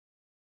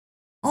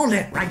 Hold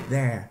it right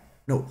there.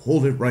 No,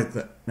 hold it right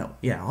there. No,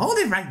 yeah, hold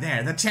it right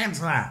there. The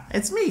Chancellor.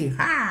 It's me.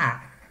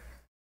 Ha!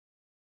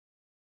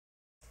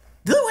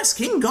 Do as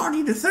King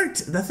Guardia the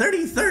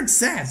 33rd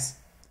says.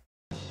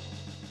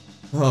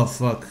 Oh,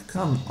 fuck.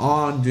 Come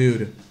on,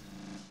 dude.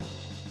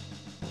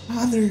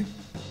 Father.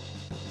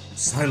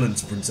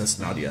 Silence, Princess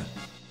Nadia.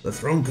 The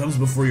throne comes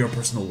before your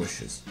personal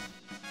wishes.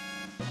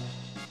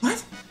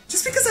 What?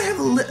 Just because I have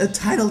a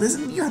title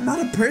doesn't mean I'm not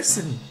a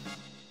person.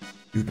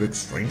 You pick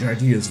strange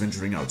ideas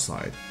venturing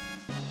outside.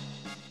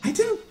 I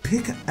didn't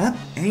pick up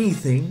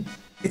anything.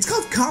 It's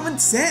called common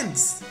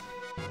sense.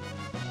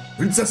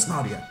 Princess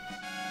Nadia.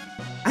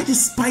 I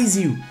despise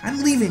you.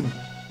 I'm leaving.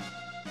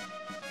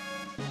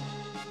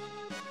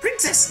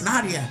 Princess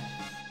Nadia.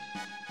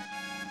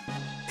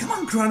 Come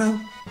on, Chrono.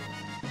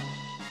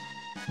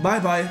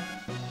 Bye-bye.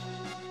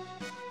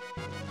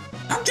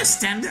 I'll just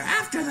stand there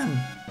after them.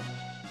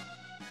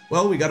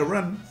 Well, we gotta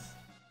run.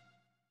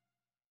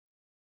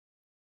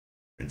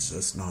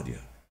 Princess Nadia.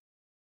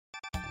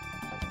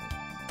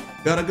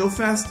 Gotta go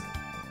fast.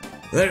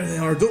 There they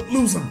are, don't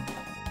lose them.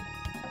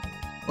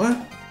 What?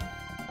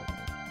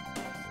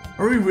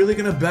 Are we really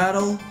gonna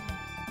battle?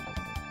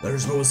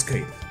 There's no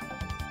escape.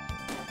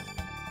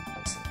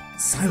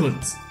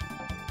 Silence.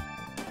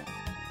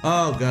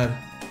 Oh god.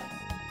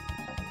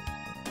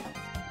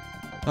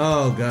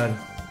 Oh god.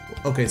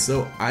 Okay,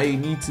 so I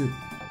need to...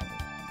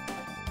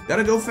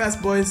 Gotta go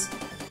fast, boys.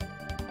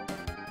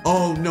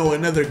 Oh no,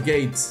 another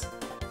gate.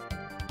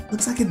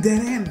 Looks like a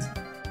dead end.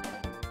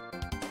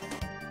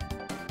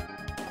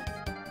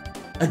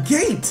 A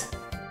gate!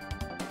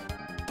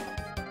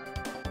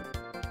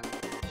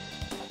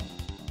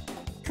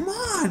 Come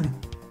on!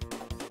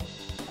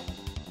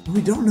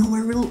 We don't know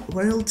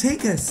where it'll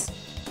take us.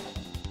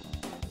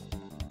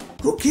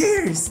 Who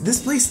cares?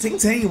 This place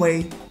stinks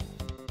anyway.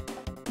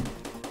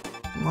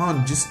 Come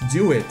on, just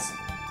do it.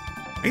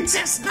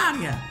 Princess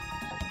Nadia!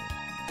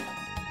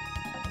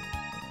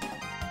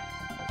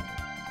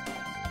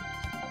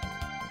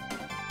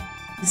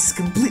 This is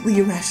completely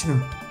irrational.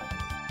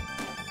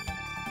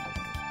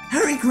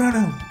 Hurry,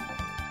 Chrono!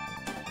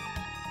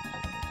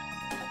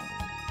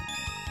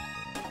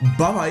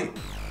 Bye-bye.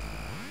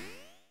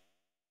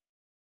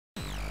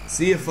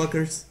 See ya,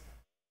 fuckers.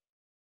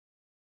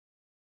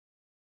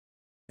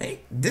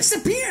 They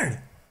disappeared!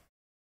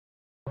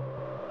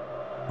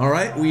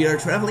 Alright, we are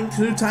traveling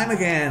through time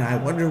again. I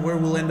wonder where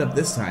we'll end up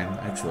this time,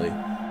 actually.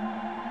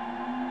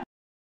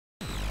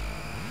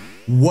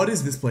 What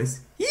is this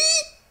place?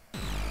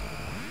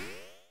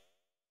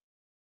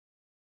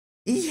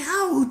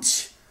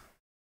 Ouch!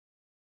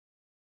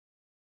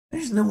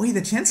 There's no way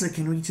the Chancellor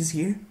can reach us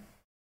here.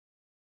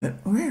 But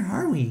where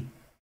are we?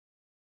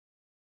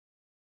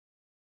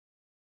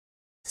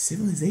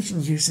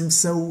 Civilization here seems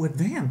so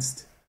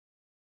advanced.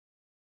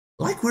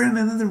 Like we're in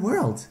another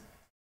world.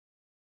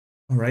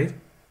 Alright,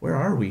 where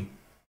are we?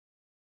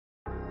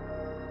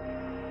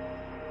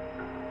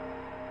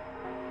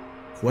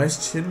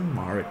 Question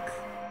mark.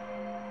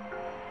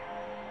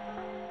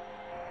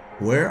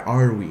 Where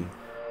are we?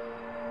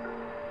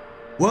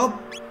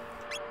 Well,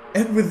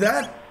 and with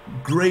that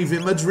grave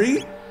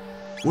imagery,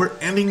 we're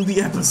ending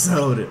the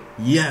episode.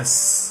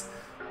 Yes.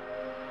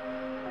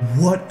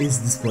 What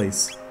is this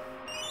place?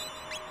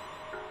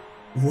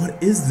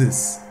 What is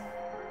this?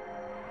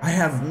 I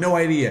have no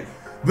idea.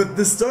 But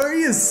the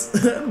story is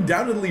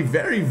undoubtedly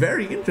very,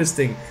 very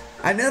interesting.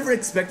 I never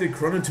expected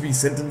Chrono to be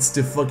sentenced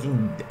to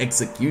fucking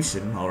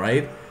execution,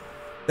 alright?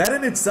 That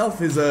in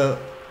itself is a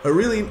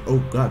really... Oh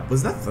god,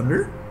 was that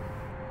thunder?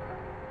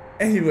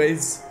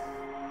 Anyways...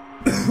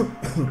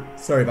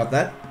 Sorry about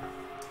that.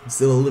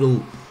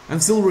 I'm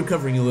still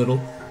recovering a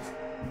little.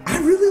 I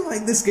really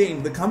like this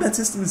game. The combat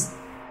system is,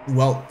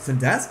 well,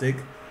 fantastic.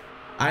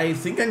 I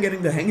think I'm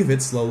getting the hang of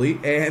it slowly,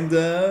 and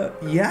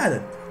yeah,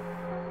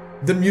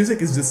 the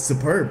music is just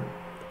superb.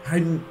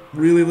 I'm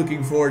really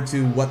looking forward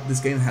to what this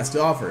game has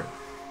to offer.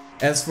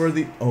 As for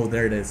the... Oh,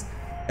 there it is.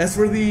 As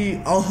for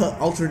the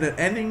alternate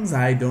endings,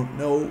 I don't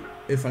know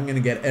if I'm gonna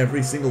get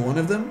every single one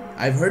of them.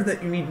 I've heard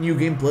that you need New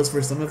Game Plus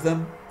for some of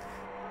them,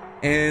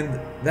 and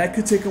that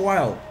could take a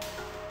while.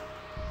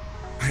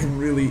 I'm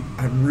really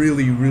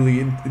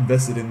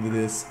invested into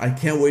this. I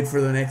can't wait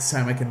for the next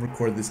time I can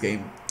record this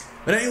game.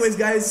 But anyways,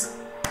 guys,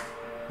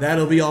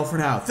 that'll be all for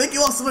now. Thank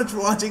you all so much for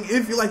watching.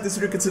 If you like this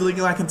video, consider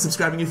leaving a like and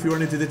subscribing if you are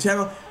new to the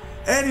channel.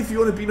 And if you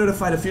want to be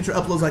notified of future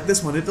uploads like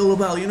this one, hit the little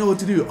bell, you know what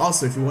to do.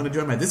 Also, if you want to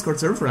join my Discord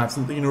server for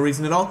absolutely no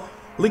reason at all,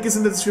 link is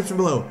in the description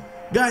below.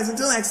 Guys,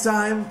 until next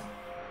time,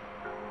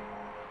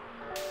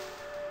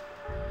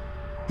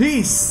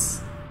 peace!